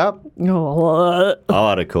 Mush it up. Oh,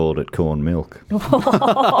 I'd have called it corn milk.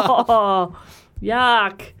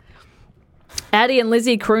 yuck. Addie and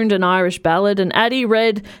Lizzie crooned an Irish ballad, and Addie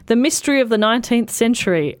read The Mystery of the 19th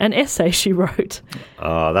Century, an essay she wrote.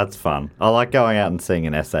 Oh, that's fun. I like going out and seeing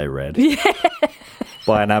an essay read. Yeah.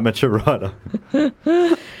 By an amateur writer.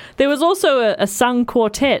 There was also a sung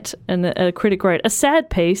quartet, and a critic wrote, a sad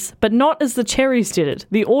piece, but not as the Cherries did it.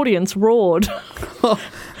 The audience roared. I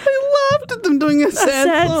laughed at them doing a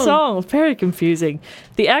sad song. Very confusing.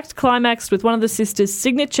 The act climaxed with one of the sisters'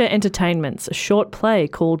 signature entertainments, a short play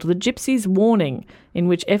called The Gypsy's Warning, in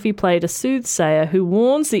which Effie played a soothsayer who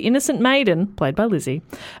warns the innocent maiden, played by Lizzie,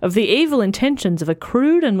 of the evil intentions of a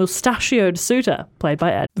crude and mustachioed suitor, played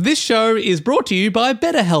by Ad. This show is brought to you by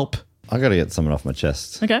BetterHelp. I got to get something off my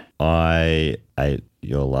chest. Okay. I ate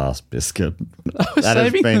your last biscuit. I was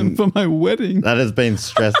saving them for my wedding. That has been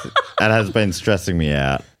stressing me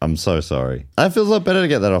out. I'm so sorry. It feels a lot better to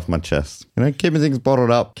get that off my chest. You know, keeping things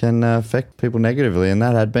bottled up can affect people negatively, and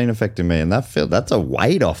that had been affecting me, and that's a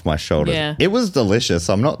weight off my shoulders. Yeah. It was delicious.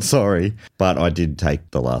 I'm not sorry, but I did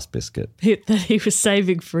take the last biscuit. That he was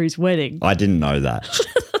saving for his wedding. I didn't know that.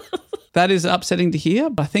 That is upsetting to hear,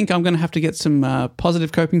 but I think I'm going to have to get some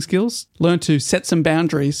positive coping skills, learn to set some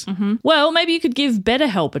boundaries. Mm-hmm. Well, maybe you could give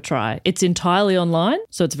BetterHelp a try. It's entirely online,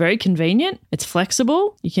 so it's very convenient. It's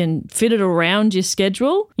flexible. You can fit it around your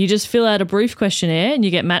schedule. You just fill out a brief questionnaire and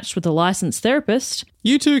you get matched with a licensed therapist.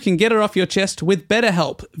 You too can get it off your chest with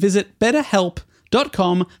BetterHelp. Visit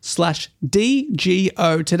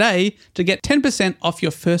BetterHelp.com/DGO today to get 10% off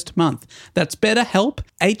your first month. That's BetterHelp,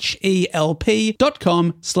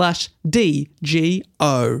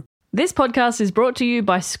 HELP.com/DGO. This podcast is brought to you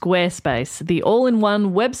by Squarespace, the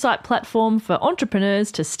all-in-one website platform for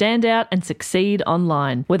entrepreneurs to stand out and succeed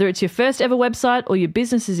online. Whether it's your first ever website or your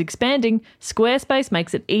business is expanding, Squarespace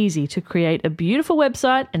makes it easy to create a beautiful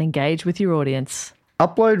website and engage with your audience.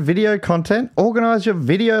 Upload video content, organize your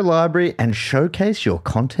video library, and showcase your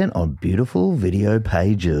content on beautiful video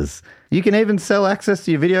pages. You can even sell access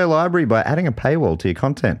to your video library by adding a paywall to your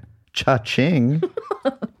content. Cha-ching.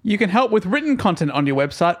 You can help with written content on your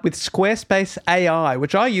website with Squarespace AI,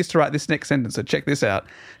 which I use to write this next sentence, so check this out.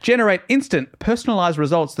 Generate instant, personalized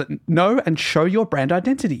results that know and show your brand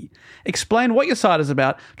identity. Explain what your site is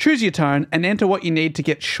about, choose your tone, and enter what you need to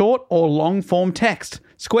get short or long-form text.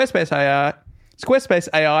 Squarespace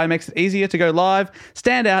AI makes it easier to go live,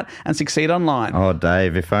 stand out, and succeed online. Oh,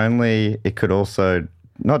 Dave, if only it could also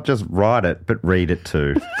not just write it, but read it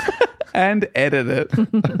too. And edit it.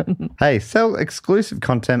 Hey, sell exclusive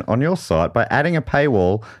content on your site by adding a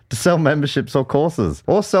paywall to sell memberships or courses,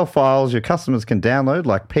 or sell files your customers can download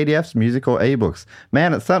like PDFs, music, or ebooks.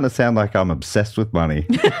 Man, it's starting to sound like I'm obsessed with money.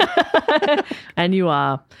 And you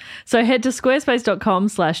are. So head to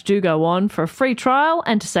squarespace.com/dogoon for a free trial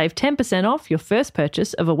and to save 10% off your first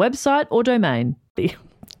purchase of a website or domain. The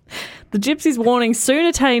Gypsy's Warning soon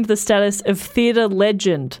attained the status of theatre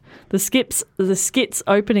legend. The skit's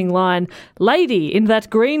opening line, "Lady, in that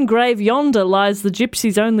green grave yonder lies the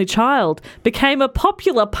gypsy's only child," became a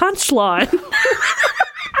popular punchline.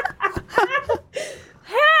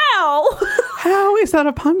 How? How is that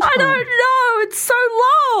a punchline? I don't know. It's so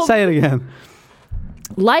long. Say it again.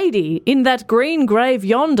 "Lady, in that green grave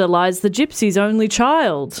yonder lies the gypsy's only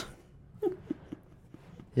child."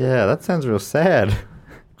 Yeah, that sounds real sad.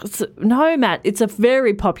 No, Matt, it's a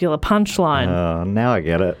very popular punchline. Oh, now I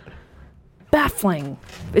get it. Baffling.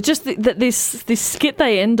 It's just that this skit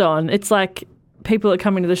they end on, it's like people are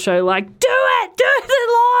coming to the show like, do the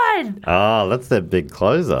line. Oh, that's their big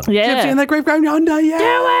closer. Yeah. Gypsy in the grave ground yonder, yeah.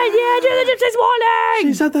 Do the Gypsy's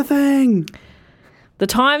Warning. She said the thing. The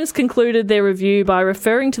Times concluded their review by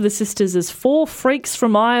referring to the sisters as 4 freaks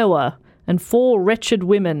from Iowa and 4 wretched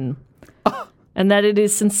women. And that it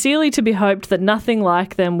is sincerely to be hoped that nothing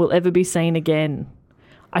like them will ever be seen again.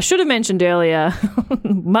 I should have mentioned earlier,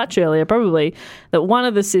 much earlier probably, that one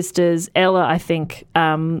of the sisters, Ella, I think,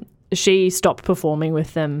 she stopped performing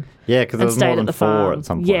with them. Yeah, because there was more than 4 at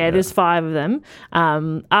some point. Yeah, there's 5 of them.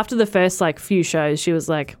 After the first few shows, she was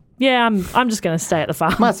like, "Yeah, I'm just going to stay at the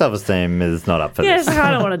farm." My self-esteem is not up for yes, this.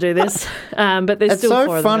 I don't want to do this. But there's It's still 4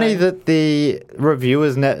 so of them. funny that the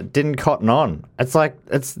reviewers didn't cotton on. It's like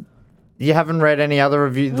you haven't read any other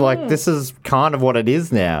reviews. Like, this is kind of what it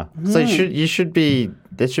is now. So there should be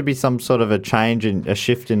some sort of a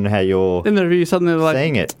shift in how you're In the review, suddenly they're like,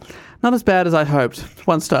 seeing it. not as bad as I hoped.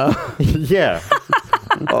 1 star. Yeah.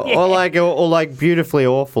 Or like beautifully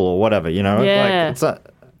awful or whatever, you know? Yeah.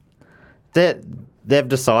 Like they've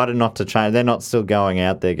decided not to change. They're not still going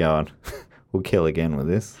out there going, we'll kill again with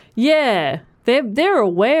this. Yeah, they're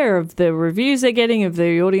aware of the reviews they're getting, of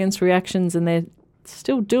the audience reactions, and they're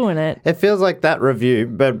still doing it. It feels like that review,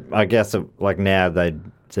 but I guess now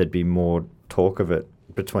there'd be more talk of it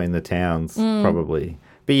between the towns, probably.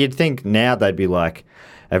 But you'd think now they'd be like,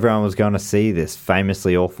 everyone was going to see this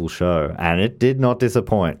famously awful show, and it did not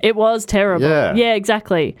disappoint. It was terrible. Yeah.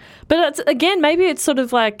 Exactly. But again, maybe it's sort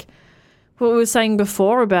of like what we were saying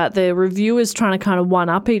before about the reviewers trying to kind of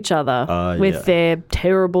one-up each other with their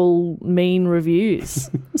terrible, mean reviews.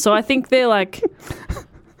 So I think they're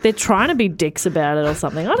trying to be dicks about it or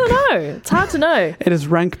something. I don't know. It's hard to know. It is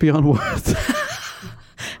rank beyond words.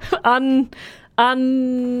 What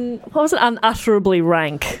was it? Unutterably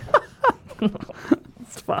rank.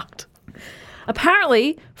 It's fucked.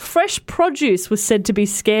 Apparently, fresh produce was said to be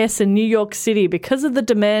scarce in New York City because of the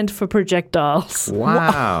demand for projectiles.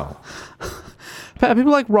 Wow.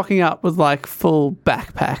 People rocking up with full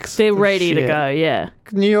backpacks. They're ready to go, yeah.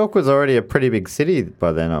 New York was already a pretty big city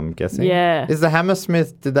by then, I'm guessing. Yeah. Is the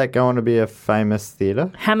Hammersmith, did that go on to be a famous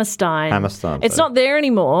theatre? Hammerstein. It's sorry. not there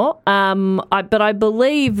anymore, but I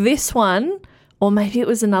believe this one, or maybe it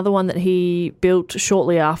was another one that he built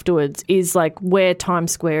shortly afterwards, is where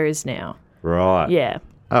Times Square is now. Right. Yeah.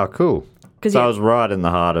 Oh, cool. So I was right in the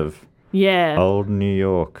heart of old New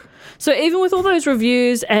York. So even with all those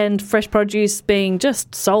reviews and fresh produce being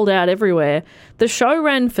just sold out everywhere, the show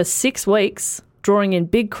ran for 6 weeks, drawing in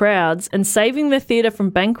big crowds and saving the theatre from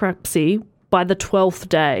bankruptcy by the 12th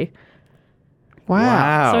day.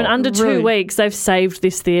 Wow. So in under 2 weeks, they've saved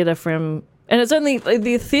this theatre from... And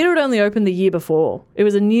the theatre had only opened the year before. It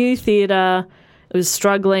was a new theatre. It was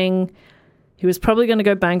struggling. He was probably going to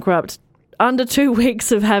go bankrupt. Under 2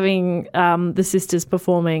 weeks of having the sisters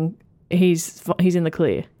performing, he's in the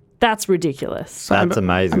clear. That's ridiculous. That's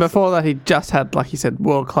amazing. And before that, he just had, like you said,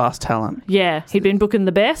 world-class talent. Yeah, he'd been booking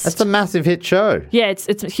the best. That's a massive hit show. Yeah, it's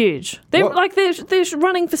huge. They're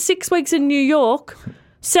running for 6 weeks in New York,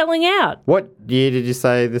 selling out. What year did you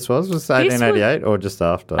say this was? Was it 1888 or just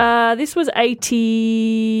after? This was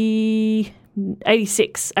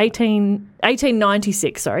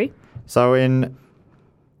 1896, sorry. So in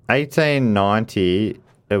 1890,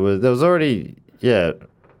 there was already,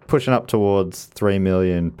 pushing up towards 3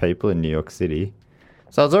 million people in New York City.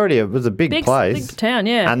 So it was a big place. Big town,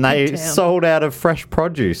 yeah. And they sold out of fresh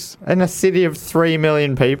produce in a city of 3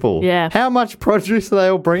 million people. Yeah. How much produce are they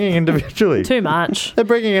all bringing individually? Too much. They're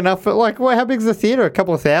bringing enough for, how big's the theatre? A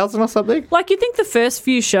couple of thousand or something? You think the first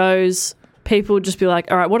few shows, people would just be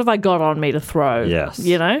like, all right, what have I got on me to throw? Yes.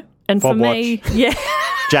 You know? And Bob for me, watch.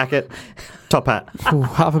 Jacket. Top hat. Ooh,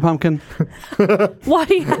 half a pumpkin. Why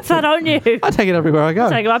do you have that on you? I take it everywhere I go.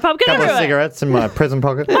 Take my pumpkin Couple everywhere. of cigarettes in my prison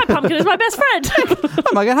pocket. My pumpkin is my best friend. I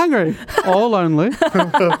might get hungry or lonely.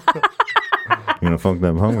 You're going to funk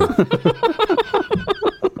them hungry.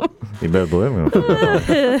 You better believe me.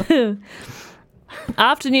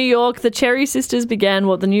 After New York, the Cherry Sisters began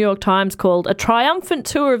what the New York Times called a triumphant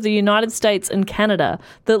tour of the United States and Canada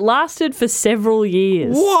that lasted for several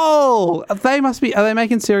years. Whoa! Are they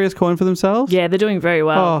making serious coin for themselves? Yeah, they're doing very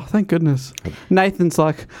well. Oh, thank goodness. Nathan's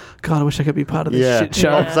like, God, I wish I could be part of this shit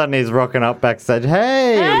show. All of a sudden he's rocking up backstage.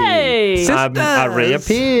 Hey! I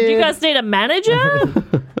reappeared. Do you guys need a manager?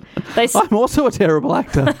 I'm also a terrible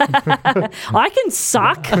actor. I can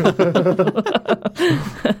suck.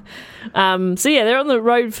 They're on the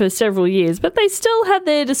road for several years, but they still had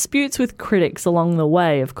their disputes with critics along the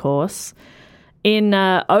way, of course. In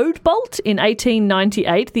Odebolt in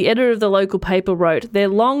 1898, the editor of the local paper wrote, their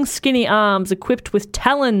long, skinny arms equipped with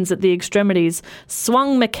talons at the extremities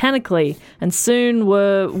swung mechanically and soon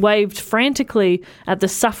were waved frantically at the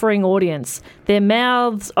suffering audience. Their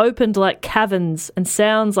mouths opened like caverns and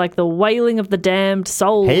sounds like the wailing of the damned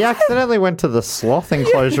soul. He accidentally went to the sloth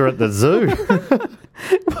enclosure at the zoo.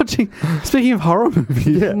 Speaking of horror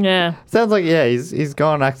movies. Yeah. Sounds like, he's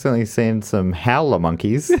gone accidentally seen some howler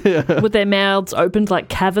monkeys. With their mouths opened like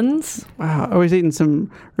caverns. Wow. Oh, he's eaten some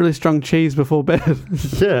really strong cheese before bed.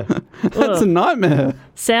 Yeah. That's a nightmare.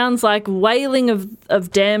 Sounds like wailing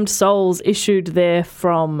of damned souls issued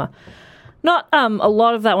therefrom. Not a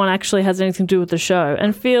lot of that one actually has anything to do with the show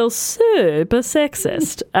and feels super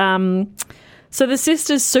sexist. So the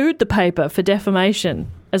sisters sued the paper for defamation,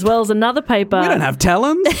 as well as another paper. We don't have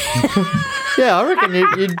talons. Yeah, I reckon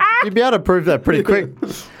you'd be able to prove that pretty quick.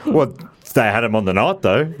 Well, they had them on the night,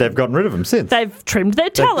 though. They've gotten rid of them since. They've trimmed their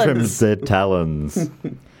talons. They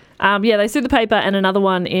They sued the paper and another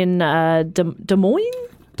one in Des Moines?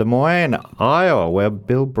 Des Moines, Iowa, where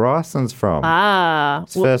Bill Bryson's from.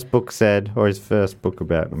 His first book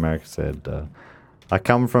about America said, I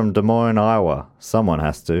come from Des Moines, Iowa. Someone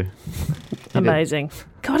has to. Amazing.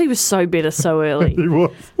 God, he was so bitter so early. He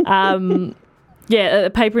was. Yeah, a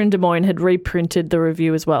paper in Des Moines had reprinted the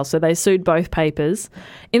review as well, so they sued both papers.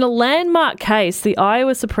 In a landmark case, the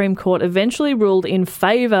Iowa Supreme Court eventually ruled in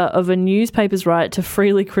favour of a newspaper's right to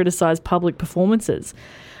freely criticise public performances,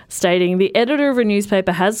 stating the editor of a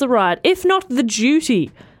newspaper has the right, if not the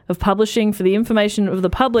duty, of publishing for the information of the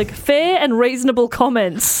public fair and reasonable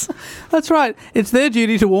comments. That's right. It's their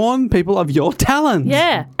duty to warn people of your talents.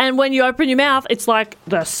 Yeah, and when you open your mouth, it's like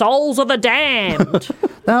the souls of the damned.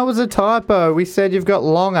 That was a typo. We said you've got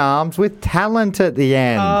long arms with talent at the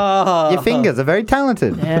end. Your fingers are very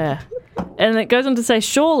talented. Yeah. And it goes on to say,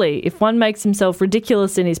 surely, if one makes himself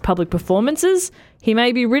ridiculous in his public performances, he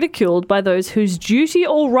may be ridiculed by those whose duty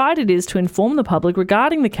or right it is to inform the public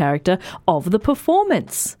regarding the character of the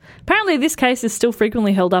performance. Apparently, this case is still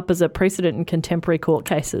frequently held up as a precedent in contemporary court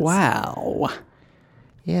cases. Wow.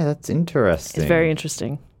 Yeah, that's interesting. It's very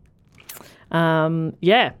interesting.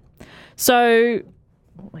 Yeah. So,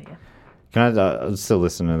 Can I still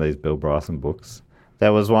listen to these Bill Bryson books?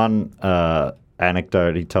 There was one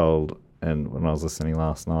anecdote he told, and when I was listening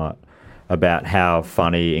last night, about how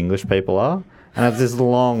funny English people are. And it's this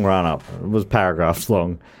long run-up, it was paragraphs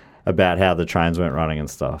long, about how the trains weren't running and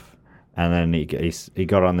stuff. And then he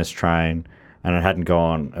got on this train, and it hadn't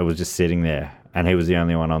gone, it was just sitting there. And he was the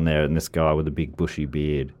only one on there, and this guy with a big bushy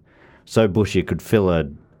beard. So bushy it could fill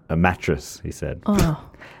a mattress, he said. Oh.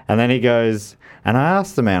 And then he goes, and I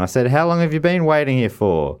asked the man, I said, how long have you been waiting here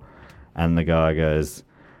for? And the guy goes,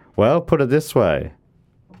 well, put it this way.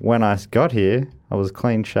 When I got here, I was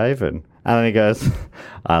clean shaven. And then he goes,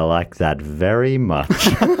 I like that very much.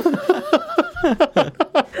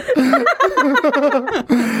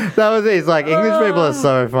 That was it. He's like, English people are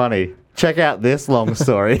so funny. Check out this long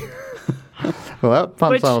story. Well, that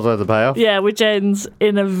punchline was worth the payoff. Yeah, which ends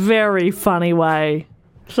in a very funny way.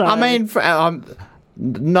 So, I mean,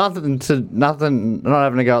 nothing, not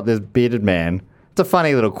having to go at this bearded man. It's a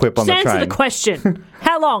funny little quip on the train. Answer the question.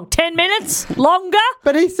 How long? 10 minutes? Longer?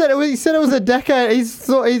 But he said it was a decade.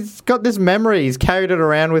 He's got this memory. He's carried it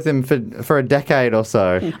around with him for a decade or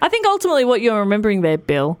so. I think ultimately what you're remembering there,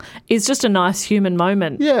 Bill, is just a nice human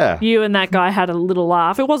moment. Yeah. You and that guy had a little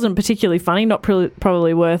laugh. It wasn't particularly funny, not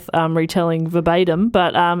probably worth retelling verbatim,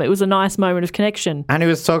 but it was a nice moment of connection. And he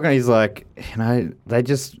was talking, he's like, they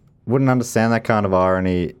just wouldn't understand that kind of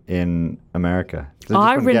irony in America. They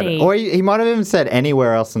just wouldn't get it. Irony. Or he might have even said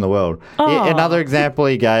anywhere else in the world. Oh. Another example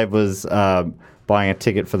he gave was buying a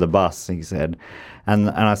ticket for the bus, he said. And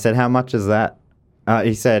I said, how much is that?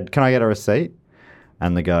 He said, can I get a receipt?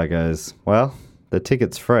 And the guy goes, well, the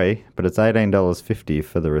ticket's free, but it's $18.50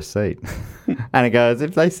 for the receipt. And he goes,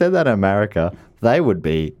 if they said that in America, they would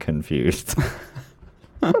be confused.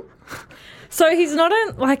 So he's not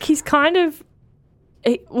he's kind of...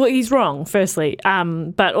 he's wrong, firstly.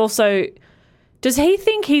 But also, does he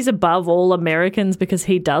think he's above all Americans because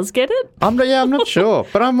he does get it? I'm not sure.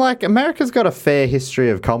 But I'm like, America's got a fair history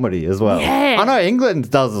of comedy as well. Yeah. I know England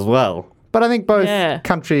does as well. But I think both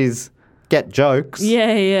countries get jokes.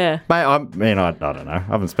 Yeah. Mate, I don't know. I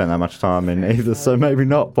haven't spent that much time in either, so maybe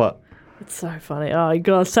not. But It's so funny. Oh, you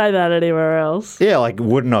gotta say that anywhere else. yeah,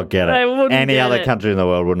 would not get it. They wouldn't Any get other it. country in the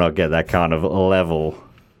world would not get that kind of level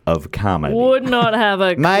of comedy. Would not have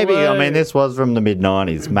a Maybe, clue. I mean, this was from the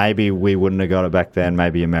mid-90s. Maybe we wouldn't have got it back then.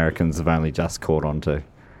 Maybe Americans have only just caught on to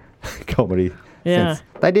comedy Yeah. since.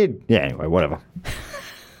 They did. Yeah, anyway, whatever.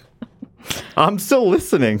 I'm still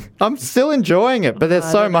listening. I'm still enjoying it, but there's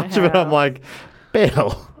so don't know much of it. how. I'm like,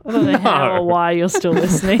 Bill. I don't know how or why you're still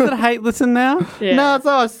listening. Is it a hate listen now? Yeah. No,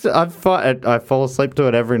 it's not. I fall asleep to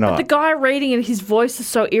it every night. The guy reading it, his voice is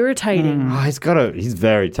so irritating. Oh, he's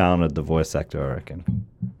very talented, the voice actor, I reckon.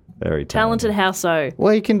 Very Talented how so?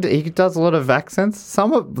 Well, he does a lot of accents.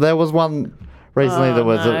 There was one recently that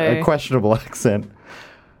was a questionable accent,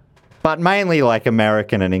 but mainly like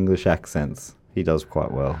American and English accents. He does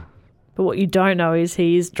quite well. But what you don't know is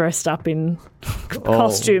he is dressed up in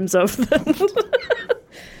costumes of them.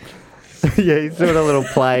 Yeah, he's doing a little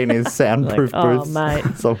play in his soundproof booth mate.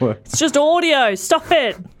 somewhere. It's just audio. Stop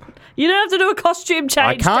it. You don't have to do a costume I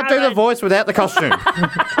change. can't do the voice without the costume.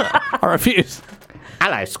 I refuse.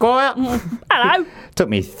 Hello, Squire. Hello. Took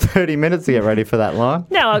me 30 minutes to get ready for that line.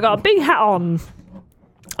 Now I got a big hat on.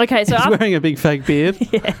 Okay, so He's wearing a big fake beard.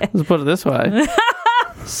 Let's put it this way.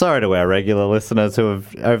 Sorry to our regular listeners who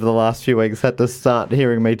have, over the last few weeks, had to start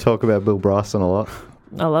hearing me talk about Bill Bryson a lot.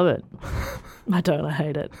 I love it. I don't. I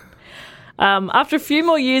hate it. After a few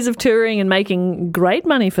more years of touring and making great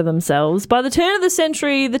money for themselves, by the turn of the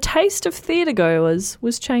century, the taste of theatregoers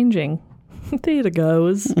was changing.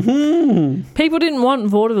 Theatregoers. People didn't want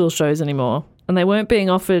vaudeville shows anymore, and they weren't being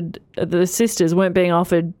offered. The sisters weren't being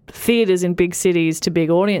offered theatres in big cities to big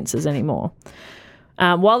audiences anymore.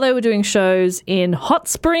 While they were doing shows in Hot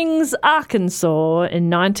Springs, Arkansas in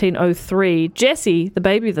 1903, Jessie, the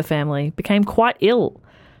baby of the family, became quite ill.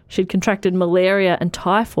 She'd contracted malaria and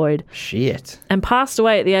typhoid Shit. and passed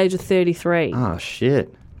away at the age of 33. Oh,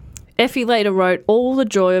 shit. Effie later wrote, "All the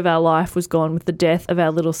joy of our life was gone with the death of our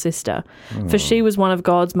little sister, for she was one of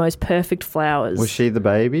God's most perfect flowers." Was she the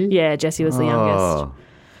baby? Yeah, Jessie was the youngest. Oh.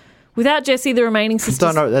 Without Jessie, the remaining I sisters...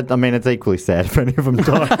 don't know. That, I mean, it's equally sad if any of them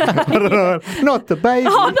die. I don't know. Not the baby.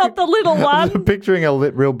 Oh, not the little I'm one. picturing a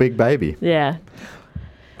real big baby. Yeah.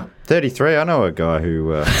 33. I know a guy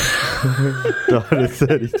who died at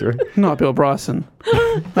 33. Not Bill Bryson.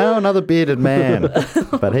 No, another bearded man.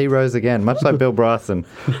 But he rose again, much like Bill Bryson.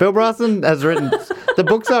 Bill Bryson has written... The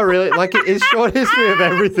books are really... Like, his short history of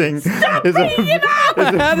everything is a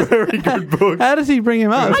very good book. How does he bring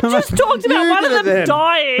him up? I just talked about You one did of it them then.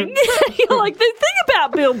 dying. You're like, the thing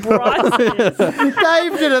about Bill Bryson is...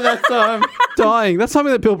 Dave did it that time. Dying. That's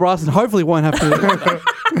something that Bill Bryson hopefully won't have to do.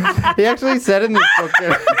 He actually said in this book...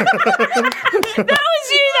 That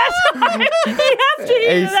was you that time. You have to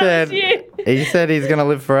hear that was you. He said he's going to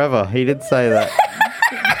live forever. He did say that.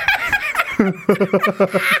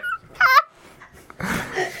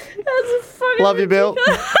 Love you, Bill.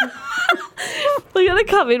 We're going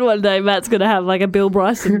to come in one day. Matt's going to have like a Bill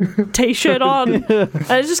Bryson t-shirt on. And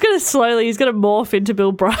it's just going to slowly, he's going to morph into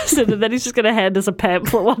Bill Bryson, and then he's just going to hand us a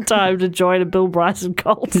pamphlet one time to join a Bill Bryson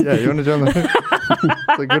cult. Yeah, you want to join the...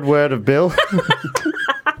 It's a good word of Bill.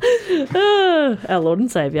 Our Lord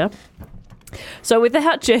and Saviour. So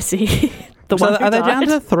without Jessie, the So one who are they down died-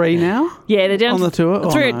 to 3 now? Yeah, they're down on to the tour?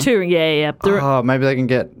 Oh, Three, no. two, yeah. Oh, maybe they can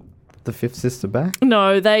get the fifth sister back?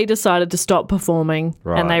 No, they decided to stop performing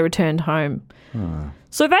Right. and they returned home.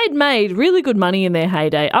 So they'd made really good money in their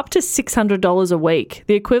heyday, up to $600 a week,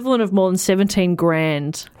 the equivalent of more than 17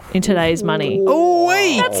 grand in today's money. Oh,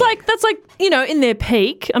 wait. That's like in their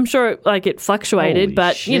peak. I'm sure it fluctuated, Holy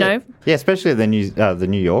but shit. Yeah, especially the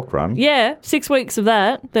New York run. yeah, 6 weeks of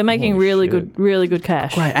that, they're making Holy really shit. good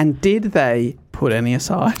cash. Great. And did they put any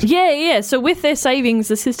aside? Yeah. So with their savings,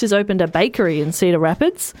 the sisters opened a bakery in Cedar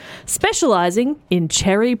Rapids, specialising in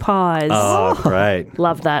cherry pies. Oh, great.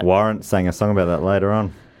 Love that. Warrant sang a song about that later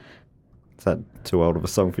on. Is that too old of a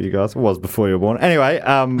song for you guys? It was before you were born. Anyway,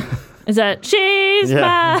 Is that she's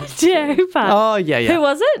Yeah. my cherry pie? Oh, yeah. Who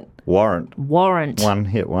was it? Warrant. Warrant. One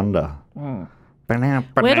hit wonder. Where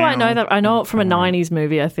do I know that? I know it from a 90s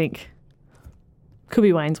movie, I think. Could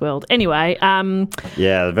be Wayne's World. Anyway,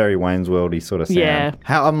 Yeah, the very Wayne's Worldy sort of sound. Yeah.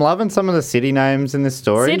 How I'm loving some of the city names in this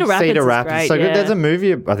story. Cedar Rapids is great, so good. yeah. There's a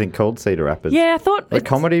movie I think called Cedar Rapids. yeah, I thought A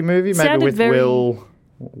comedy movie, maybe sounded with very-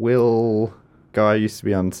 Will guy who used to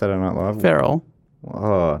be on Saturday Night Live. Ferrell.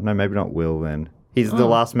 Oh, no, maybe not Will then. He's the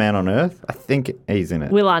last man on earth. I think he's in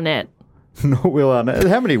it. Will Arnett. Not Will Arnett.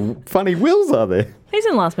 How many funny Wills are there? He's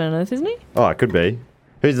in Last Man on Earth, isn't he? Oh, it could be.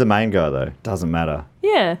 Who's the main guy though? Doesn't matter.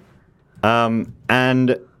 Yeah. And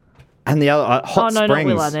the other Hot Oh, no, not Springs.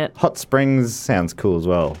 Will Arnett. Hot Springs sounds cool as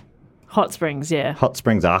well. Hot Springs, yeah. Hot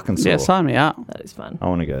Springs, Arkansas. Yeah, sign me up. That is fun. I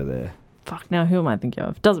want to go there. Fuck, now who am I thinking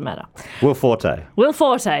of? Doesn't matter. Will Forte. Will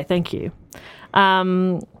Forte, thank you.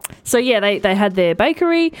 So yeah, they had their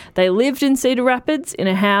bakery. They lived in Cedar Rapids in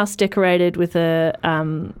a house decorated with a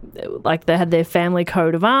they had their family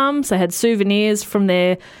coat of arms. They had souvenirs from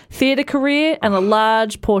their theatre career and a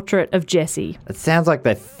large portrait of Jessie. It sounds like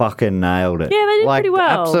they fucking nailed it. Yeah, they did pretty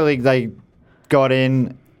well. Absolutely, they got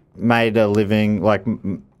in, made a living,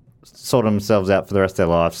 sorted themselves out for the rest of their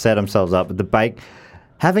life, set themselves up. But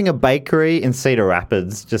having a bakery in Cedar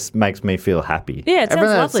Rapids just makes me feel happy. Yeah, it sounds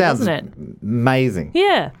Everything lovely, sounds doesn't it? amazing.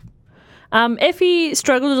 Yeah. Effie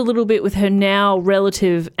struggled a little bit with her now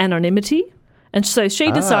relative anonymity, and so she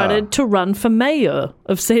decided to run for mayor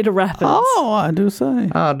of Cedar Rapids. Oh, I do say.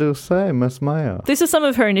 I do say, Miss Mayor. This is some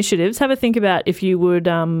of her initiatives. Have a think about if you would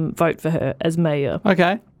vote for her as mayor.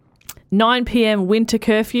 Okay. 9 p.m. winter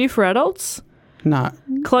curfew for adults. No.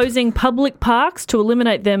 Closing public parks to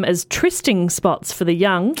eliminate them as trysting spots for the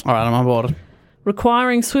young. All right, I'm on board.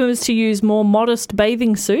 Requiring swimmers to use more modest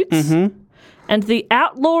bathing suits. Mm-hmm. And the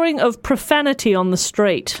outlawing of profanity on the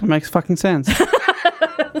street. It makes fucking sense.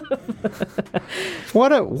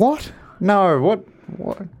 What? No,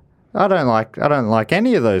 what? I don't like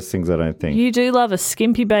any of those things, I don't think. You do love a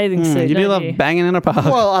skimpy bathing suit, You do don't love you? banging in a park.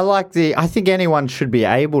 Well, I think anyone should be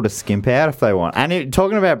able to skimp out if they want. And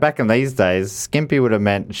talking about back in these days, skimpy would have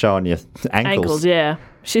meant showing your ankles. Yeah.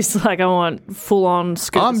 She's like, I want full-on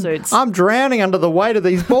scuba suits. I'm drowning under the weight of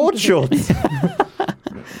these board shorts.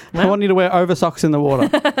 I want you to wear over socks in the water.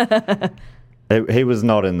 He was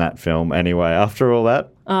not in that film anyway. After all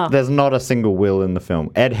that, there's not a single Will in the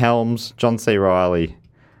film. Ed Helms, John C. Reilly,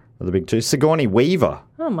 are the big two. Sigourney Weaver,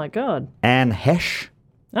 Oh, my God. Anne Hesh,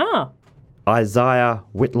 Oh, Isaiah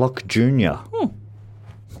Whitlock Jr.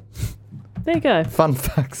 there you go. Fun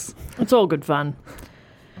facts. It's all good fun.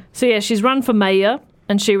 So, yeah, she's run for mayor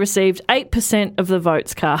and she received 8% of the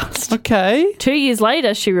votes cast. Okay. 2 years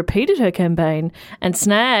later, she repeated her campaign and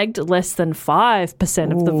snagged less than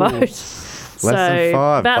 5% of the vote. So, than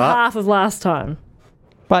 5, about but- half of last time.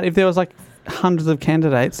 But if there was like hundreds of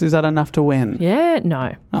candidates, is that enough to win? Yeah,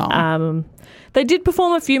 no. Oh. They did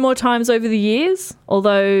perform a few more times over the years,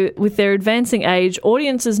 although with their advancing age,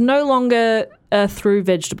 audiences no longer threw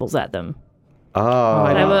vegetables at them. Oh,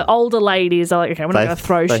 They were older ladies. They're like, okay, we're not going to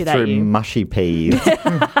throw they shit threw at you. mushy peas,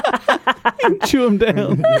 Chew them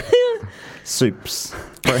down. soups.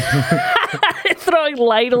 Throwing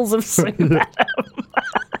ladles of soup at them.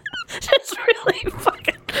 Just really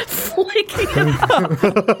fucking flicking it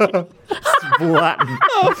up. Latin.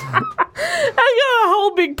 I got a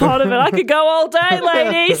whole big pot of it. I could go all day,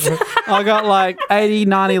 ladies. I got like 80,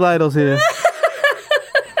 90 ladles here.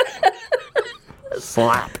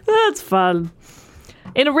 Slap. That's fun.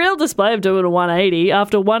 In a real display of doing a 180,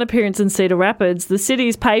 after one appearance in Cedar Rapids, the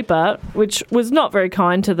city's paper, which was not very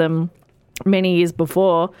kind to them many years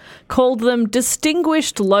before, called them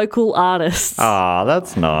distinguished local artists. Ah,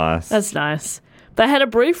 that's nice. That's nice. They had a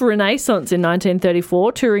brief renaissance in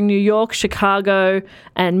 1934, touring New York, Chicago,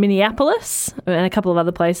 and Minneapolis, and a couple of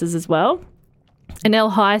other places as well. And El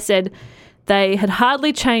High said they had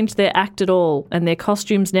hardly changed their act at all, and their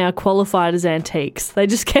costumes now qualified as antiques. They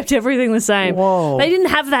just kept everything the same. Whoa. They didn't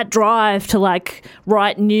have that drive to, like,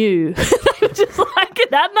 write new. They were just like,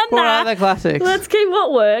 What are the classics? let's keep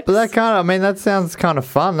what works. But that kind of, I mean, that sounds kind of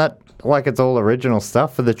fun. That, like, it's all original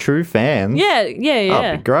stuff for the true fans. Yeah.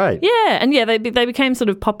 That'd be great. Yeah, and yeah, they became sort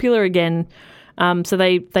of popular again. So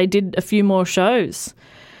they did a few more shows.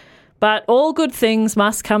 But all good things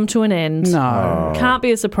must come to an end. No. Can't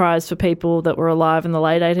be a surprise for people that were alive in the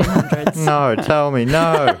late 1800s. No, tell me,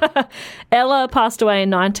 no. Ella passed away in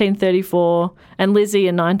 1934 and Lizzie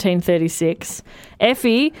in 1936.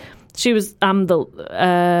 Effie, she was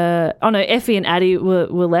Effie and Addie were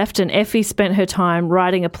left, and Effie spent her time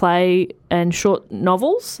writing a play and short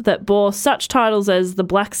novels that bore such titles as The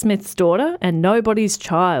Blacksmith's Daughter and Nobody's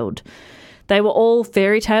Child. They were all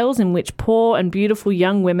fairy tales in which poor and beautiful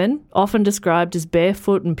young women, often described as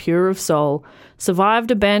barefoot and pure of soul,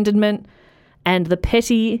 survived abandonment and the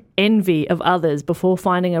petty envy of others before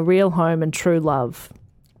finding a real home and true love,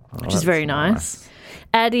 which is very nice.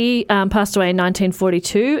 Addie passed away in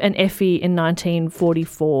 1942 and Effie in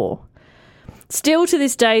 1944. Still to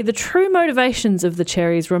this day, the true motivations of the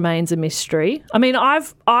Cherries remains a mystery. I mean,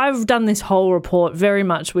 I've done this whole report very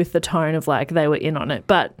much with the tone of like they were in on it,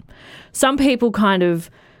 but some people kind of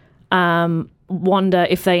wonder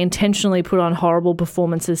if they intentionally put on horrible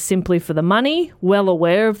performances simply for the money, well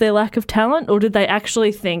aware of their lack of talent, or did they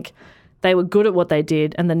actually think they were good at what they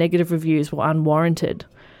did and the negative reviews were unwarranted?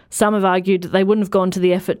 Some have argued that they wouldn't have gone to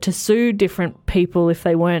the effort to sue different people if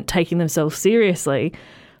they weren't taking themselves seriously.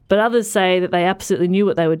 But others say that they absolutely knew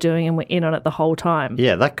what they were doing and were in on it the whole time.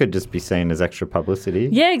 Yeah, that could just be seen as extra publicity.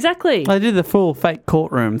 Yeah, exactly. They did the full fake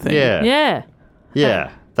courtroom thing. Yeah.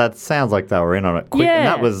 Yeah. That sounds like they were in on it quick. Yeah. And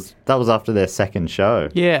that was after their second show.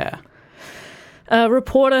 Yeah. A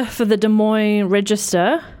reporter for the Des Moines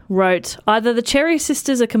Register wrote, either the Cherry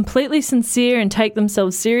Sisters are completely sincere and take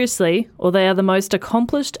themselves seriously, or they are the most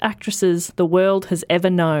accomplished actresses the world has ever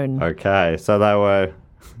known. Okay, so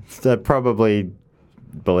they probably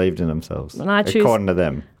believed in themselves, And I choose- according to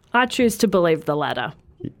them. I choose to believe the latter.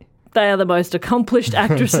 They are the most accomplished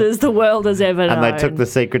actresses the world has ever known. And they took the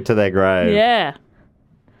secret to their grave. Yeah.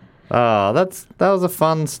 Oh, that was a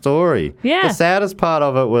fun story. Yeah. The saddest part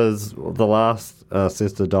of it was the last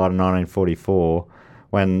sister died in 1944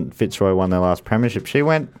 when Fitzroy won their last premiership. She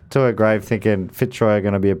went to her grave thinking Fitzroy are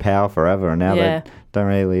going to be a power forever, and now Yeah. they don't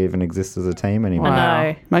really even exist as a team anymore.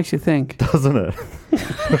 I know. Makes you think. Doesn't it?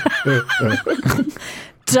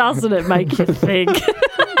 Doesn't it make you think?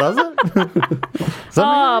 Does it?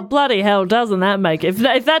 Oh, bloody hell, doesn't that make it?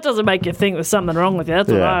 If that doesn't make you think there's something wrong with you, that's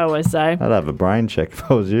what Yeah. I always say. I'd have a brain check if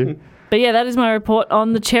I was you. But yeah, that is my report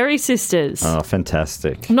on the Cherry Sisters. Oh,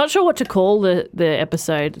 fantastic. I'm not sure what to call the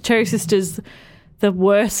episode. Cherry Sisters, the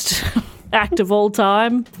worst act of all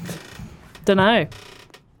time. Don't know.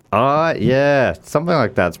 Yeah, something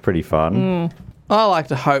like that's pretty fun. I like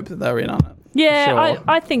to hope that they were in on it. Yeah, Sure.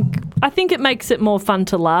 I think it makes it more fun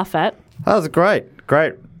to laugh at. That was great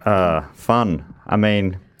fun. I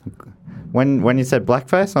mean, when you said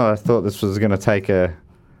blackface, I thought this was going to take a...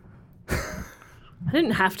 I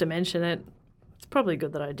didn't have to mention it. It's probably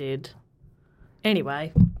good that I did.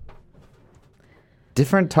 Anyway.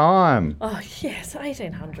 Different time. Oh, yes,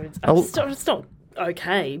 1800s. Oh. It's not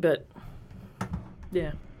okay, but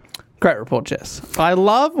yeah. Great report, Jess. I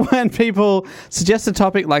love when people suggest a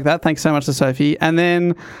topic like that. Thanks so much to Sophie. And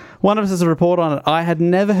then one of us has a report on it. I had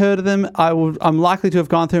never heard of them. I'm likely to have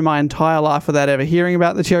gone through my entire life without ever hearing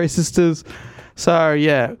about the Cherry Sisters. So,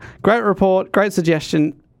 yeah, great report, great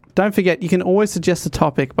suggestion. Don't forget, you can always suggest a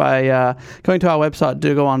topic by going to our website,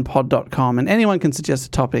 dogoonpod.com, and anyone can suggest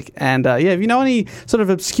a topic. And, if you know any sort of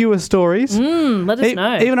obscure stories, Let us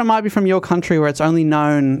know. even it might be from your country where it's only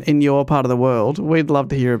known in your part of the world, we'd love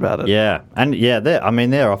to hear about it. Yeah, and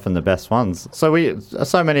they're often the best ones. So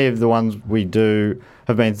many of the ones we do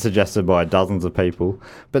have been suggested by dozens of people,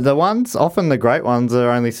 but often the great ones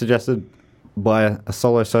are only suggested by a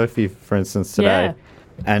solo Sophie, for instance, today. Yeah.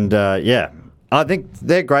 And I think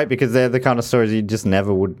they're great because they're the kind of stories you just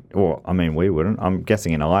never would, we wouldn't. I'm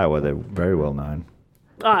guessing in Iowa they're very well known.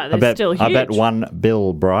 Oh, they're still huge. I bet one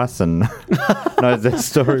Bill Bryson knows their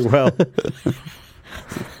story well.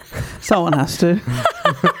 Someone has to.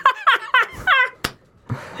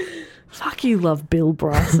 Fuck, you love Bill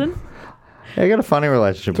Bryson. Yeah, I got a funny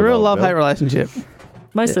relationship It's a with real old love-hate Bill. relationship.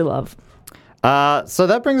 Mostly love. So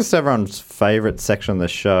that brings us to everyone's favourite section of the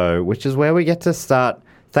show, which is where we get to start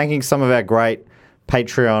thanking some of our great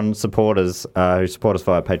Patreon supporters who support us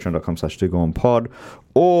via patreon.com/dogoonpod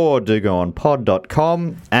or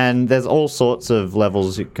dogoonpod.com. And there's all sorts of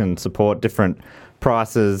levels you can support, different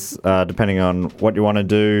prices depending on what you want to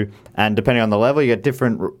do. And depending on the level, you get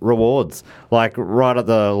different rewards. Like right at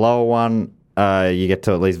the lower one, you get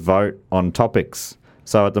to at least vote on topics.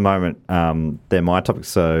 So at the moment, they're my topics.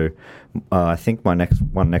 So I think my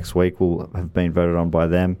next week will have been voted on by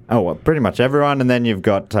them. Oh, well, pretty much everyone. And then you've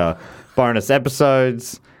got bonus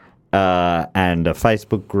episodes and a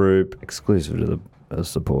Facebook group exclusive to the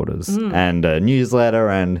supporters and a newsletter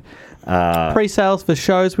and Pre-sales for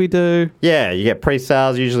shows we do. Yeah, you get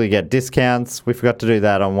pre-sales. Usually you get discounts. We forgot to do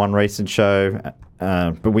that on one recent show,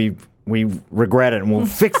 but we regret it and we'll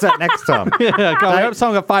fix that next time. Yeah, God, I hope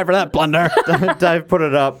someone got fired for that blunder. Dave put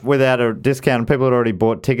it up without a discount and people had already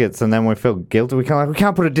bought tickets and then we feel guilty. We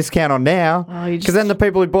can't put a discount on now because then the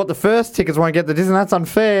people who bought the first tickets won't get the discount. That's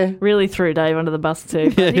unfair. Really threw Dave under the bus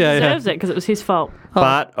too. But he deserves it because it was his fault.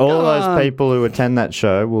 But all those people who attend that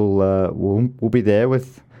show will be there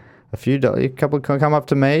with a few dollars. A couple can come up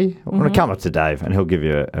to me. Or come up to Dave and he'll give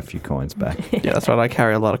you a few coins back. Yeah, that's right. I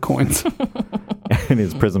carry a lot of coins. In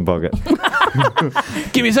his prison pocket.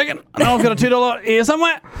 Give me a second. I know I've got a $2 here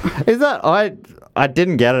somewhere. Is that I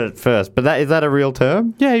didn't get it at first, but is that a real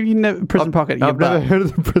term? Yeah, you never prison pocket. Your I've never butt. heard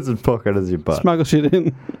of the prison pocket as your butt. Smuggle shit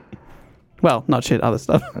in. Well, not shit, other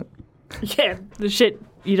stuff. Yeah, the shit,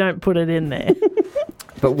 you don't put it in there.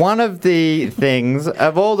 But one of the things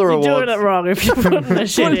of all the You're rewards, doing it wrong if you're putting the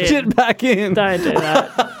shit Put in. shit back in. Don't do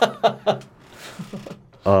that.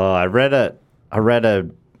 I read a.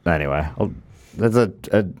 Anyway, there's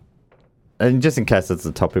and just in case it's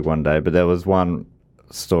a topic one day, but there was one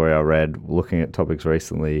story I read looking at topics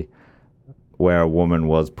recently where a woman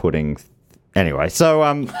was putting. Anyway, so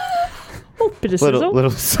Bit of sizzle.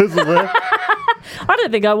 little sizzle there. I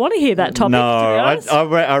don't think I want to hear that topic, to be No, honest.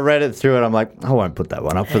 I read it through and I'm like, I won't put that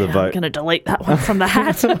one up for the I'm vote. going to delete that one from the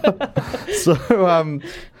hat.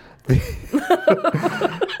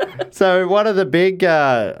 So one of the big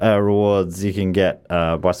rewards you can get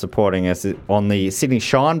by supporting us on the Sydney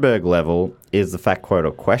Scheinberg level is the fact, quote,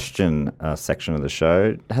 or question section of the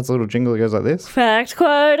show. It has a little jingle that goes like this. Fact,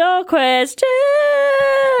 quote, or question.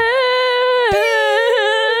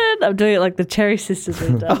 I'm doing it like the Cherry Sisters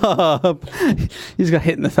would have done. You just got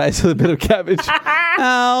hit in the face with a bit of cabbage.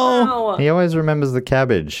 Ow. He always remembers the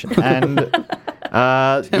cabbage. And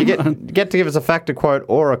you get to give us a fact, a quote,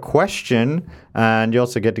 or a question, and you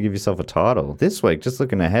also get to give yourself a title. This week, just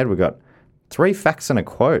looking ahead, we've got 3 facts and a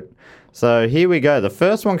quote. So here we go. The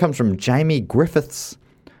first one comes from Jamie Griffiths,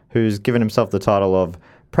 who's given himself the title of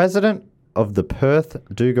President of the Perth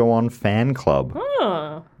Do Go On Fan Club.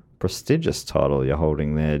 Oh, Prestigious title you're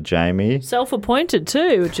holding there, Jamie. self-appointed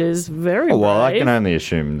too, which is very Well, I brave. can only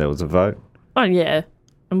assume there was a vote. Oh, yeah.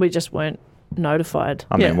 And we just weren't notified.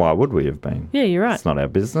 I mean, why would we have been? Yeah, you're right. It's not our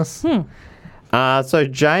business. So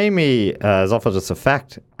Jamie has offered us a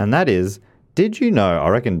fact, and that is, did you know, I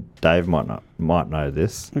reckon Dave might know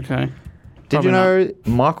this. Okay. Did Probably you know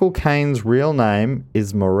Michael Caine's real name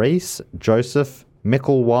is Maurice Joseph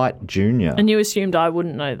Micklewhite Jr.? And you assumed I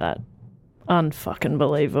wouldn't know that. Unfucking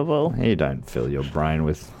believable. You don't fill your brain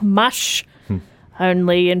with... Mush.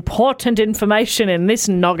 Only important information in this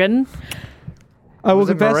noggin. I will Was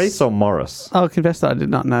it confess. Maurice or Morris? I'll confess that I did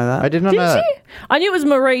not know that. I did not know Did that. you? I knew it was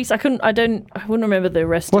Maurice. I wouldn't remember the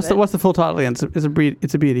rest What's of the it. What's the full title again?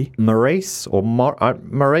 It's a beauty. Maurice or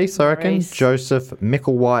Maurice, I reckon. Maurice. Joseph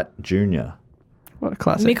Micklewhite Jr. What a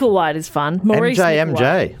classic. Micklewhite is fun. Maurice MJ.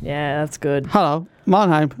 Micklewhite. Yeah, that's good. Hello, my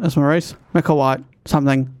name is Maurice Micklewhite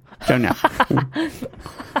something Jr.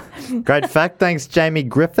 Great fact. Thanks, Jamie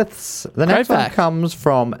Griffiths. The next Great one fact. comes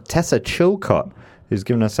from Tessa Chilcott, who's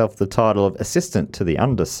given herself the title of Assistant to the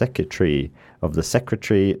Under Secretary of the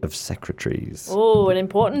Secretary of Secretaries. Oh, an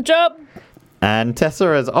important job. And Tessa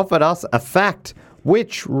has offered us a fact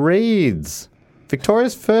which reads: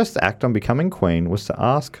 Victoria's first act on becoming queen was to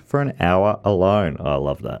ask for an hour alone. Oh, I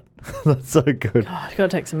love that. That's so good. Oh, you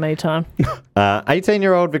got to take some me time.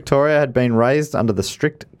 18-year-old Victoria had been raised under the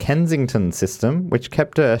strict Kensington system, which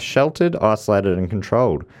kept her sheltered, isolated, and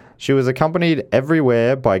controlled. She was accompanied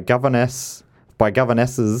everywhere by governesses,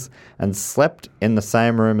 and slept in the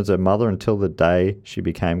same room as her mother until the day she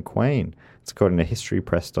became queen. It's according to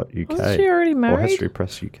historypress.uk. Wasn't she already Or married? History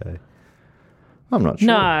Press UK. I'm not sure.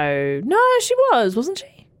 No, she wasn't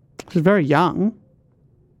she? She's very young.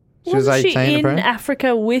 She was Wasn't 18, she in apparently.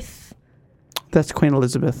 Africa with... That's Queen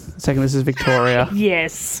Elizabeth. Second, this is Victoria.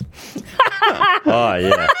 Yes. Oh,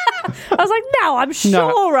 yeah. I was like, no, I'm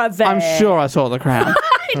sure of it. I'm sure I saw the crown.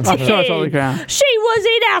 I'm sure I saw the crown. She was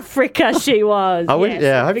in Africa, she was. I wish- Yes.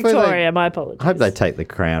 yeah, hopefully Victoria, my apologies. I hope they take the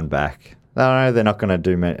crown back. I don't know. They're not going to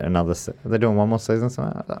do another. They're doing one more season. So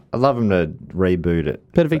I'd love them to reboot it.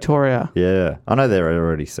 Bit of Victoria. Yeah, I know there are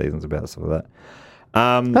already seasons about stuff like that.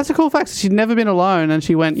 That's a cool fact. She'd never been alone, and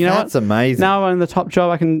she went, you know That's what? amazing. Now I'm in the top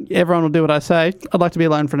job. Everyone will do what I say. I'd like to be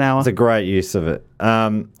alone for an hour. It's a great use of it.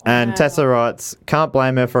 And Tessa writes, can't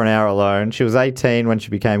blame her for an hour alone. She was 18 when she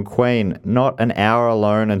became queen, not an hour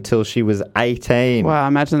alone until she was 18. Wow, I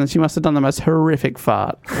imagine that she must have done the most horrific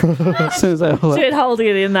fart as soon as they all She had holding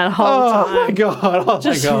it in that whole Oh time. my God. Oh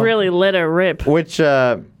Just my God. really let her rip. Which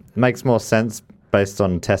makes more sense based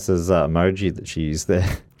on Tessa's emoji that she used there.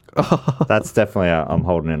 That's definitely I'm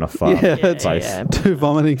holding in a fart face. yeah. two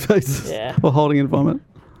vomiting faces Yeah. while holding in vomit.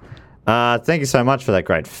 Thank you so much for that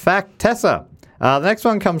great fact, Tessa. The next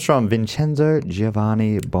one comes from Vincenzo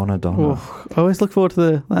Giovanni Bonadonna. I always look forward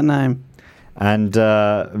to that name. And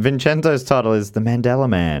Vincenzo's title is The Mandela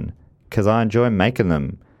Man, because I enjoy making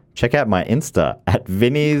them. Check out my Insta at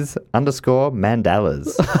Vinnies_Mandalas.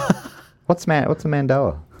 What's a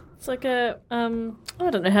mandala? It's like a, I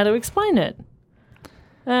don't know how to explain it.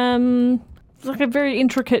 It's like a very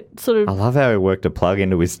intricate sort I of, love how he worked a plug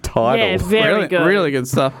into his title. yeah, very really, good. really good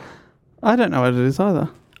stuff. I don't know what it is either.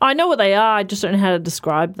 I know what they are, I just don't know how to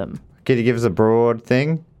describe them. Could you give us a broad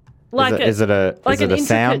thing? Like is it a like an intricate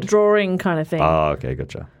sound? drawing kind of thing. Oh, okay,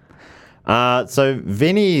 gotcha. So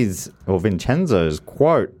Vincenzo's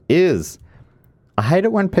quote is, I hate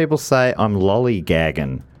it when people say I'm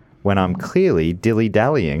lollygagging when I'm clearly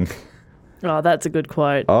dilly-dallying. Oh, that's a good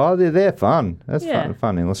quote. Oh, they're fun. That's Yeah.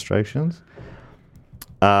 fun illustrations.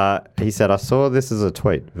 He said, I saw this as a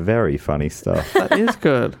tweet. Very funny stuff. That is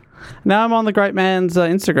good. Now I'm on the great man's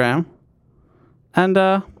Instagram. And,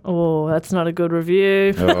 Oh, that's not a good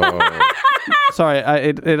review. Oh. sorry,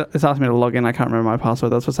 it's asked me to log in. I can't remember my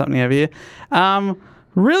password. That's what's happening over here.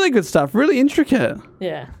 Really good stuff. Really intricate.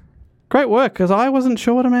 Yeah. Great work, because I wasn't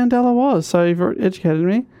sure what a Mandela was, so you've educated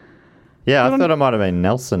me. Yeah, I thought it might have been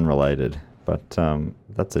Nelson related, but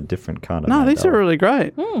that's a different kind of No, these are Mandela. really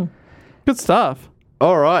great. Good stuff.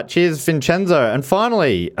 All right, cheers, Vincenzo. And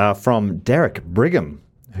finally, from Derek Brigham,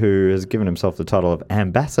 who has given himself the title of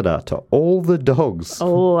Ambassador to All the Dogs.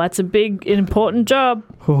 Oh, that's a big, important job.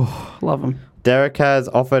 Love them. Derek has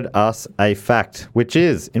offered us a fact, which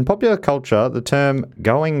is, in popular culture, the term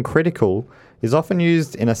going critical is often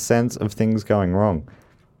used in a sense of things going wrong.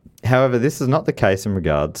 However, this is not the case in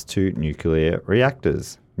regards to nuclear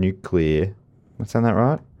reactors. Am I saying that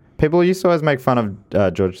right? People used to always make fun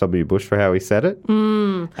of George W. Bush for how he said it.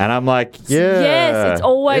 And I'm like, yeah. Yes, it's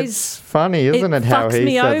always... It's funny, isn't it, how fucks he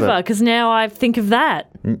me says over, it? because now I think of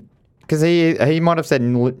that. Because he might have said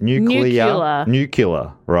nuclear.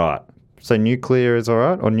 Nuclear, right. So nuclear is all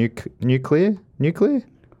right? Or nuclear? Nuclear?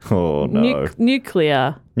 Oh, no.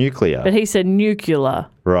 Nuclear. Nuclear. But he said nuclear.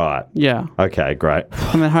 Right. Yeah. Okay, great.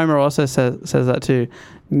 And then Homer also says that too.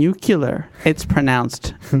 Nuclear. It's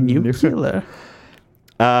pronounced nuclear.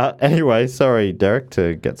 Anyway, sorry, Derek,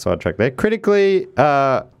 to get sidetracked there. Critically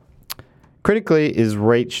is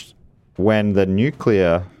reached when the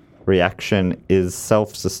nuclear reaction is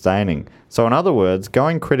self-sustaining. So in other words,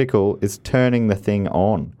 going critical is turning the thing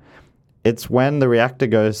on. It's when the reactor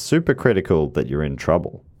goes supercritical that you're in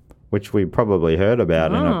trouble, which we probably heard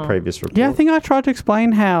about in a previous report. Yeah, I think I tried to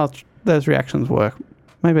explain how those reactions work.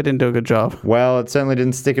 Maybe I didn't do a good job. Well, it certainly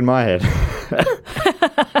didn't stick in my head.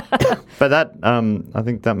 But that, I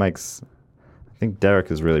think that makes... I think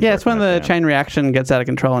Derek is really... Yeah, it's when broken the that down. chain reaction gets out of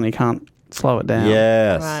control and you can't slow it down.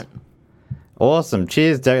 Yes. Right. Awesome.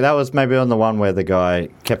 Cheers, Derek. That was maybe on the one where the guy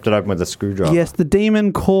kept it open with a screwdriver. Yes, the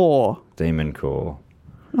demon core. Demon core.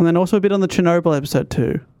 And then also a bit on the Chernobyl episode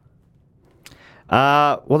too.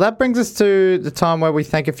 Well, that brings us to the time where we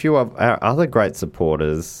thank a few of our other great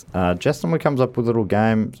supporters. Justin comes up with a little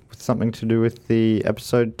game with something to do with the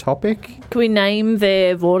episode topic. Can we name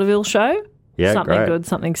their vaudeville show? Yeah, Something great. good,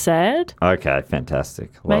 something sad, Okay,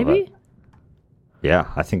 fantastic. Love maybe? it.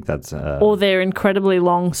 Yeah, I think that's... Or their incredibly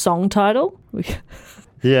long song title?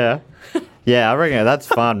 Yeah. Yeah, I reckon that's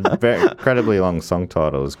fun. Very incredibly long song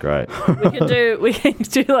title is great. We can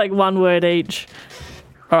do like one word each.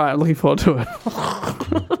 All right, looking forward to it.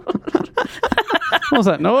 What was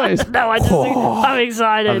that noise? No, I'm I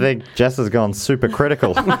excited. think Jess has gone super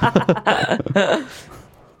critical.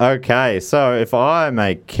 Okay, so if I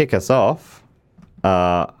may kick us off,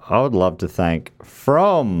 I would love to thank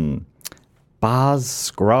from Bars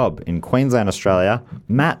Scrub in Queensland, Australia,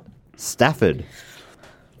 Matt Stafford.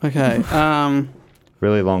 Okay.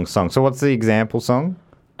 Really long song. So what's the example song?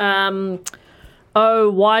 Oh,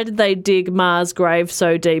 why did they dig Mars' grave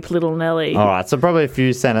so deep, little Nelly? All right, so probably a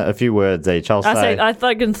few words each. I'll say, I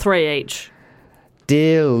think 3 each.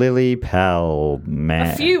 Dear Lily Pal,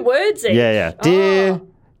 man. A few words each. Yeah.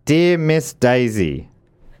 Dear Miss Daisy.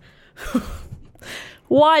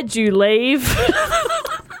 Why'd you leave?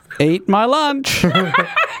 Eat my lunch.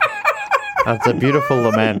 That's a beautiful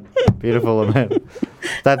lament. Beautiful lament.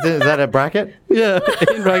 That's it. Is that a bracket? Yeah.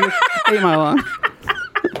 Eat my lunch.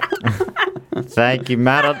 Thank you,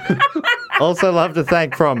 Matt. I'd also love to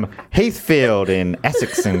thank from Heathfield in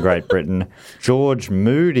Essex in Great Britain, George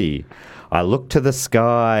Moody. I look to the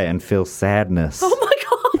sky and feel sadness. Oh my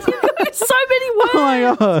God, you've got so many words. Oh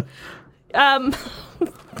my God.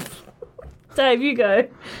 Dave, you go.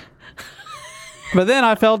 But then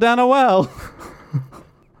I fell down a well.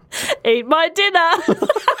 Eat my dinner.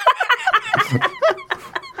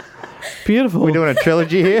 Beautiful. We're doing a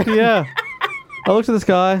trilogy here? Yeah. I look to the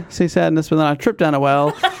sky, see sadness, but then I trip down a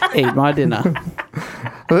well, eat my dinner.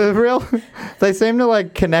 They seem to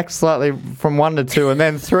like connect slightly from 1 to 2, and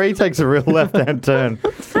then 3 takes a real left-hand turn.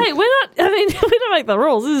 Hey, we don't make the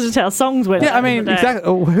rules. This is just how songs went. Yeah, I mean, exactly.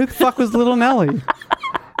 Oh, who the fuck was Little Nelly?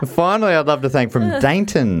 Finally, I'd love to thank from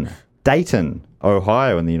Dayton,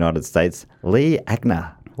 Ohio in the United States, Lee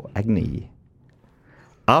Agni.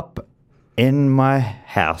 Up in my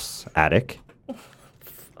house attic.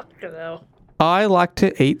 Fucking hell. I like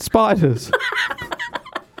to eat spiders.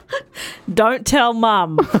 Don't tell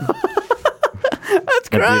Mum. That's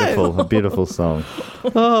great. A beautiful song.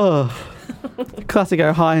 Oh, classic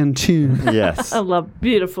go high and tune. Yes. I love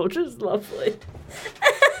beautiful, just lovely.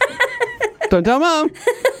 Don't tell Mum.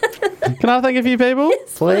 Can I thank a few people?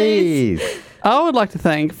 Please. I would like to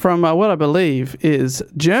thank from what I believe is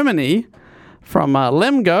Germany, from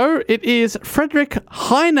Lemgo, it is Frederick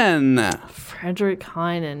Heinen. Frederick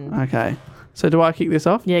Heinen. Okay. So do I kick this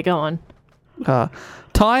off? Yeah, go on.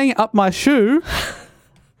 Tying up my shoe.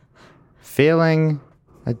 Feeling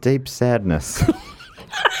a deep sadness.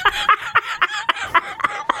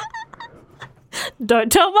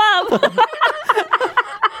 Don't tell Mum.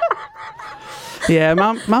 Yeah,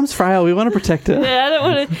 Mum's frail. We want to protect her. Yeah, I don't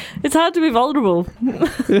want to. It's hard to be vulnerable. We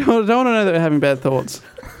don't want to know that we're having bad thoughts.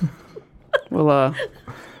 We'll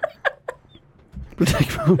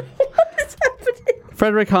protect Mum. What is happening?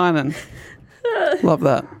 Frederick Heinen. Love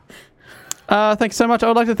that. Thanks so much. I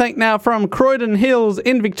would like to thank now from Croydon Hills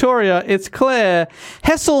in Victoria, it's Claire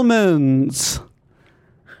Hesselmans.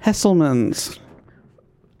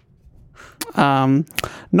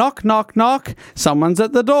 Knock, knock, knock. Someone's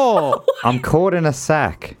at the door. I'm caught in a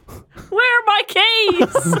sack. Where are my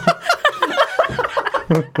keys?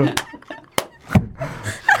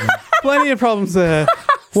 Plenty of problems there.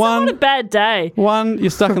 What a bad day. One, you're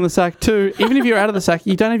stuck in the sack. 2, even if you're out of the sack,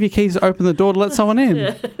 you don't have your keys to open the door to let someone in.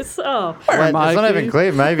 Yes. Oh. Wait, it's my not keys? even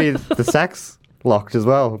clear. Maybe the sack's locked as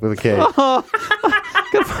well with a key.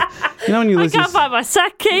 You know when you I lose can't find my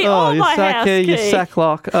sack key or your my sack house key, key. your sack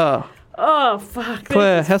lock. Oh, Oh, fuck.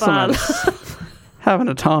 Claire this is fun. Hesselman. Having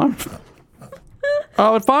a time.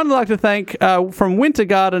 I would finally like to thank from Winter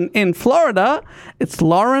Garden in Florida, it's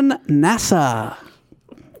Lauren Nasser.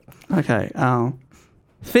 Okay.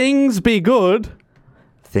 Things be good.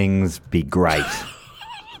 Things be great.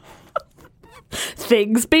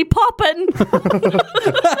 Things be poppin'.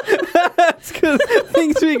 That's good.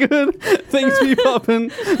 Things be be good, things be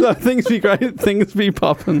poppin'. No, things be great, things be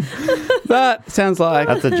poppin'. That sounds like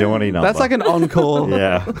That's a Geordie number. that's like an encore.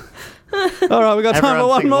 Yeah. All right, we got time for Everyone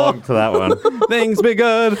one sing more. along to that one. Things be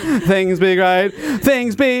good, things be great,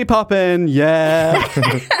 things be poppin'. Yeah.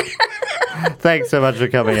 Thanks so much for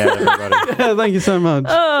coming out, everybody. Yeah, thank you so much.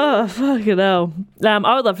 Oh, fucking hell.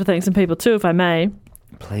 I would love to thank some people too, if I may.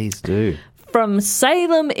 Please do. From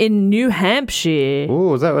Salem in New Hampshire.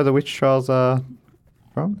 Oh, is that where the witch trials are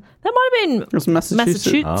from? That might have been It was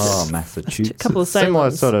Massachusetts. Oh, Massachusetts. A couple of Similar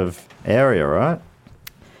Salems. sort of area, right?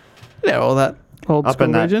 Yeah, all that old Up school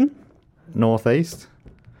in that- region. Northeast,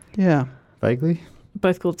 Yeah. vaguely.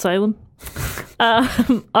 both called Salem.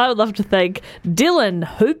 I would love to thank Dylan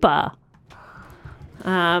Hooper. Do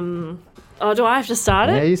I have to start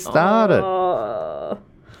it? Yeah, you started.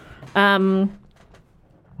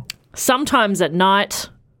 Sometimes at night.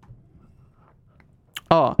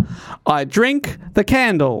 Oh, I drink the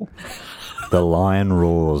candle. The lion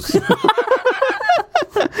roars.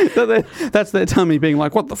 That's their tummy being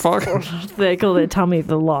like, what the fuck? They call their tummy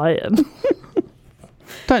the lion.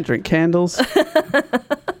 Don't drink candles.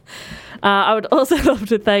 I would also love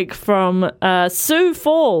to thank from Sioux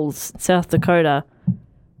Falls, South Dakota,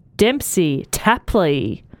 Dempsey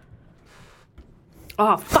Tapley.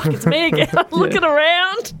 Oh, fuck, it's me again. I'm looking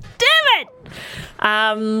around. Damn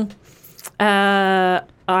it!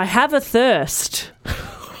 I have a thirst.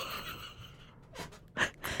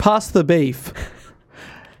 Pass the beef.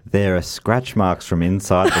 There are scratch marks from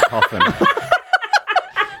inside the coffin.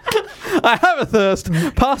 I have a thirst.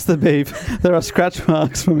 Pass the beef. There are scratch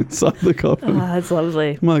marks from inside the coffin. Oh, that's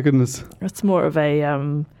lovely. My goodness. It's more of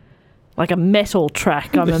a like a metal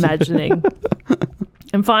track, I'm imagining.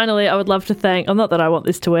 And finally, I would love to thank, not that I want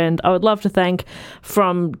this to end, I would love to thank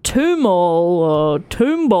from Tomball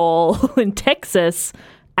in Texas,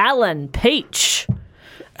 Alan Peach.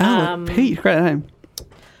 Alan Pete, great name.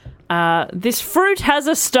 This fruit has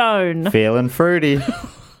a stone. Feeling fruity.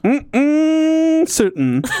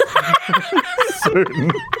 Suitin.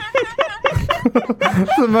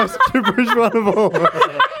 The most gibberish one of all.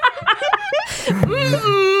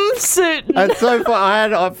 Suitin. It's so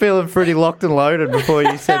fun. I'm feeling fruity locked and loaded before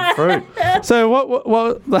you said fruit. So what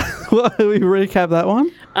we recap that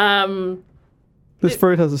one? This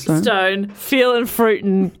fruit has a stone. Stone. Feeling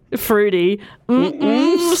fruity.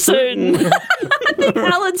 Suitin. I think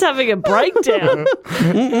Alan's having a breakdown.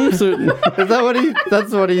 Suitin. Is that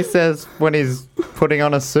that's what he says when he's putting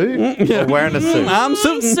on a suit? Or wearing a suit? I'm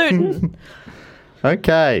suitin. Suitin.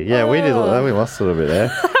 Okay. Yeah, we lost a little bit there.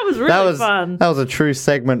 That was really fun. That was a true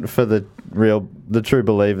segment for the true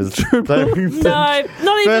believers. No, not even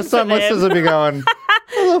First for time them. listeners will be going,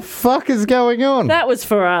 what the fuck is going on? That was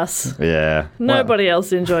for us. Yeah. Nobody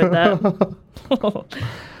else enjoyed that.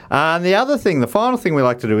 And the final thing we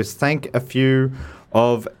like to do is thank a few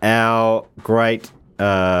of our great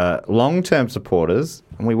long-term supporters,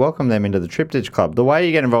 and we welcome them into the Triptych Club. The way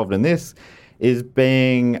you get involved in this is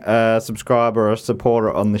being a subscriber or a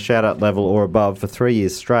supporter on the shout-out level or above for 3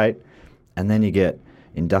 years straight, and then you get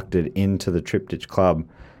inducted into the Triptych Club,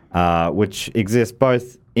 which exists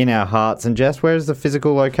both in our hearts. And Jess, where is the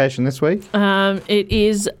physical location this week? It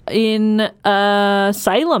is in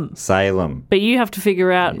Salem, Salem. but you have to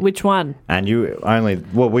figure out which one. And the real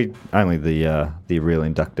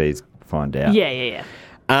inductees find out. Yeah.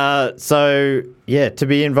 So to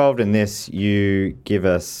be involved in this, you give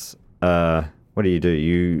us what do?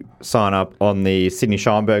 You sign up on the Sydney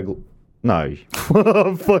Scheinberg. No,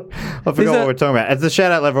 fuck. I forgot what we're talking about. It's the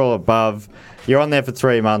shout out level above. You're on there for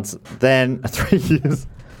 3 months, then 3 years.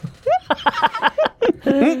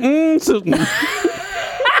 Suitin.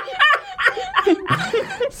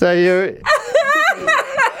 So you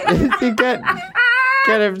get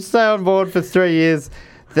him stay on board for 3 years.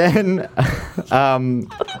 Then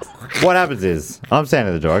what happens is I'm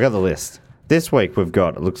standing at the door. I got the list. This week we've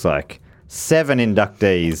got, it looks like, 7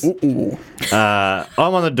 inductees.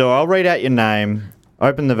 I'm on the door. I'll read out your name.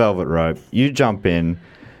 Open the velvet rope. You jump in.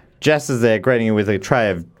 Jess is there greeting you with a tray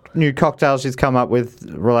of new cocktails she's come up with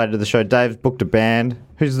related to the show. Dave's booked a band.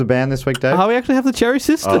 Who's the band this week, Dave? Oh, we actually have the Cherry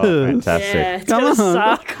Sisters. Oh, fantastic. Yeah, it's going to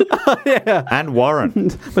suck. And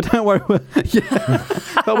Warren. But don't worry.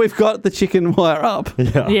 But we've got the chicken wire up.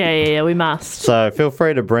 Yeah, we must. So feel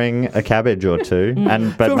free to bring a cabbage or two,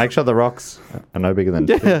 but make sure the rocks are no bigger than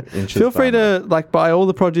 2 inches. Feel free to buy all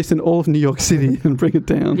the produce in all of New York City and bring it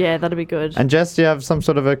down. Yeah, that'd be good. And Jess, do you have some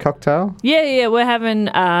sort of a cocktail? Yeah, we're having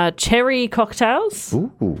cherry cocktails.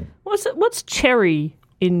 Ooh. What's cherry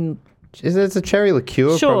in It's a cherry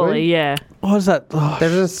liqueur, Surely, probably. yeah. What is that? Oh,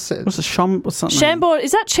 There's a, what's a something? Chambord,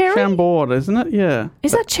 is that cherry? Chambord, isn't it? Yeah.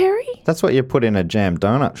 Is that cherry? that's what you put in a jam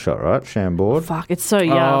donut shot, right? Chambord. Fuck, it's so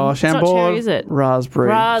yum. Oh, It's Chambord. not cherry, is it?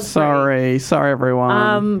 Raspberry. Sorry,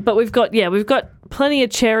 everyone. But we've got plenty of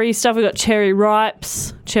cherry stuff. We've got cherry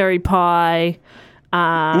ripes, cherry pie.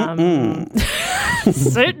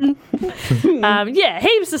 Certain.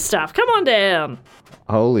 Heaps of stuff. Come on down.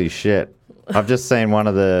 Holy shit. I've just seen one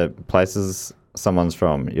of the places someone's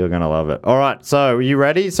from. You're going to love it. All right, so are you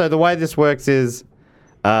ready? So the way this works is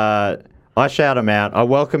I shout them out. I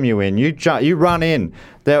welcome you in. You run in.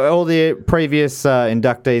 All the previous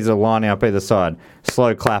inductees are lining up either side.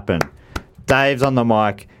 Slow clapping. Dave's on the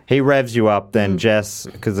mic. He revs you up. Then Jess,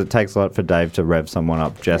 because it takes a lot for Dave to rev someone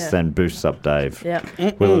up, Jess then boosts up Dave. Yep.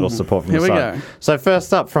 With a little support from Here the we side. go. So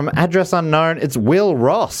first up, from Address Unknown, it's Will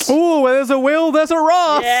Ross. Oh, where there's a Will, there's a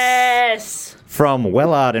Ross. Yes. From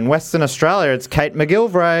Wellard in Western Australia, it's Kate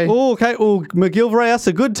McGilvray. Oh, okay. Oh, McGilvray, that's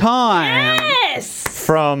a good time. Yes.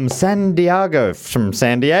 From San Diego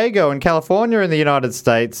in California in the United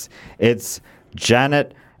States, it's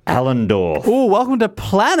Janet Allendorf. Oh, welcome to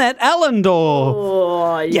Planet Allendorf.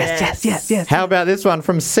 Oh, Yes. How about this one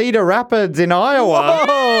from Cedar Rapids in Iowa?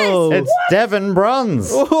 Oh, It's Devon Bruns.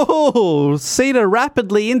 oh, Cedar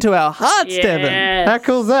rapidly into our hearts, Devon. How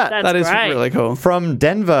cool is that? That's That is great. really cool. From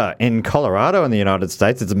Denver in Colorado in the United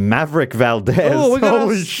States, it's Maverick Valdez. Oh,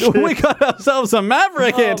 Holy shit. we got ourselves a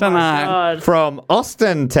Maverick here tonight. God. From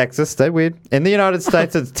Austin, Texas, stay weird. In the United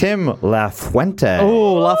States, it's Tim LaFuente.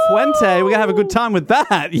 Oh, La Fuente. We're going to have a good time with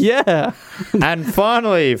that. Yeah. And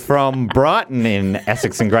finally, from Brighton in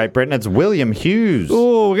Essex in Great Britain, it's William Hughes.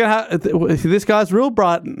 Oh, we're going to have this guy's real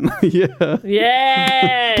Brighton. Yeah.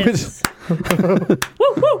 Yes. What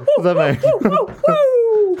does that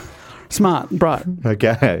mean? Smart, bright.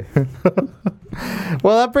 Okay.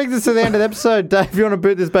 Well, that brings us to the end of the episode. Dave, you want to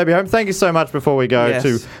boot this baby home? Thank you so much before we go Yes.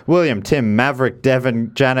 to William, Tim, Maverick,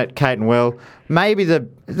 Devon, Janet, Kate and Will. Maybe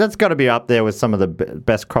that's got to be up there with some of the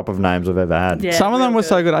best crop of names we've ever had. Yeah, Some of them real were good.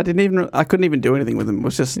 so good. I couldn't even do anything with them. It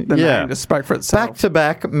was just the name just spoke for itself. Back to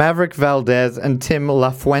back, Maverick Valdez and Tim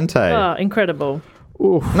LaFuente. Oh, incredible.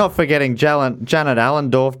 Not forgetting Janet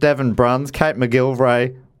Allendorf, Devon Bruns, Kate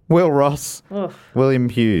McGilvray, Will Ross, William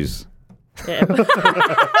Hughes. Yeah.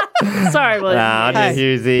 Sorry, William. Nah, Hey,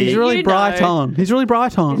 Hughesy. He's really You bright know. on. He's really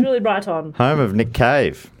bright on. He's really bright on. Home of Nick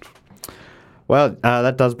Cave. Well,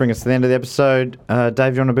 that does bring us to the end of the episode.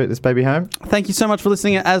 Dave, you want to boot this baby home? Thank you so much for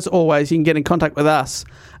listening. As always, you can get in contact with us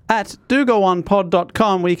at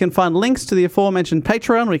dogoonpod.com, where you can find links to the aforementioned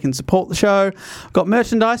Patreon, where you can support the show. We've got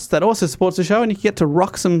merchandise that also supports the show, and you can get to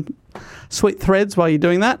rock some sweet threads while you're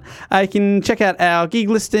doing that. You can check out our gig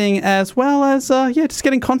listing, as well as just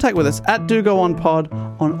get in contact with us at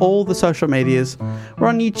dogoonpod on all the social medias. We're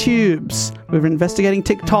on YouTubes. We're investigating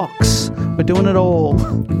TikToks. We're doing it all.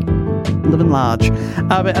 Living large.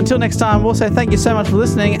 But until next time, we'll say thank you so much for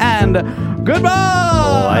listening, and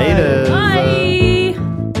goodbye. Later. Bye.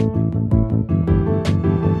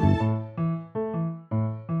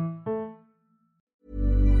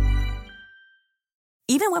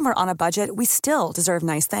 Even when we're on a budget, we still deserve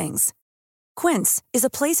nice things. Quince is a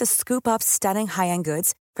place to scoop up stunning high-end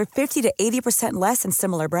goods for 50 to 80% less than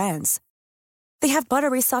similar brands. They have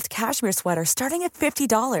buttery soft cashmere sweaters starting at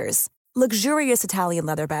 $50, luxurious Italian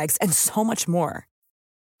leather bags, and so much more.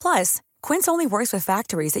 Plus, Quince only works with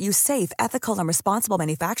factories that use safe, ethical, and responsible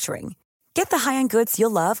manufacturing. Get the high-end goods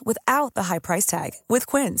you'll love without the high price tag with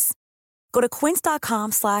Quince. Go to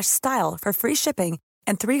quince.com/style for free shipping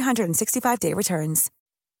and 365-day returns.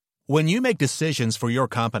 When you make decisions for your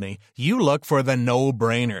company, you look for the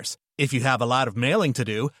no-brainers. If you have a lot of mailing to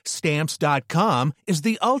do, Stamps.com is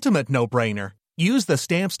the ultimate no-brainer. Use the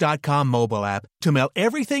Stamps.com mobile app to mail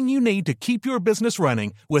everything you need to keep your business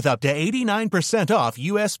running with up to 89% off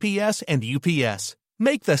USPS and UPS.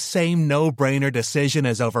 Make the same no-brainer decision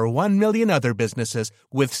as over 1 million other businesses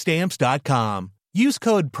with Stamps.com. Use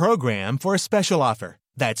code PROGRAM for a special offer.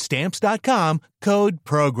 That's Stamps.com, code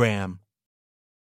PROGRAM.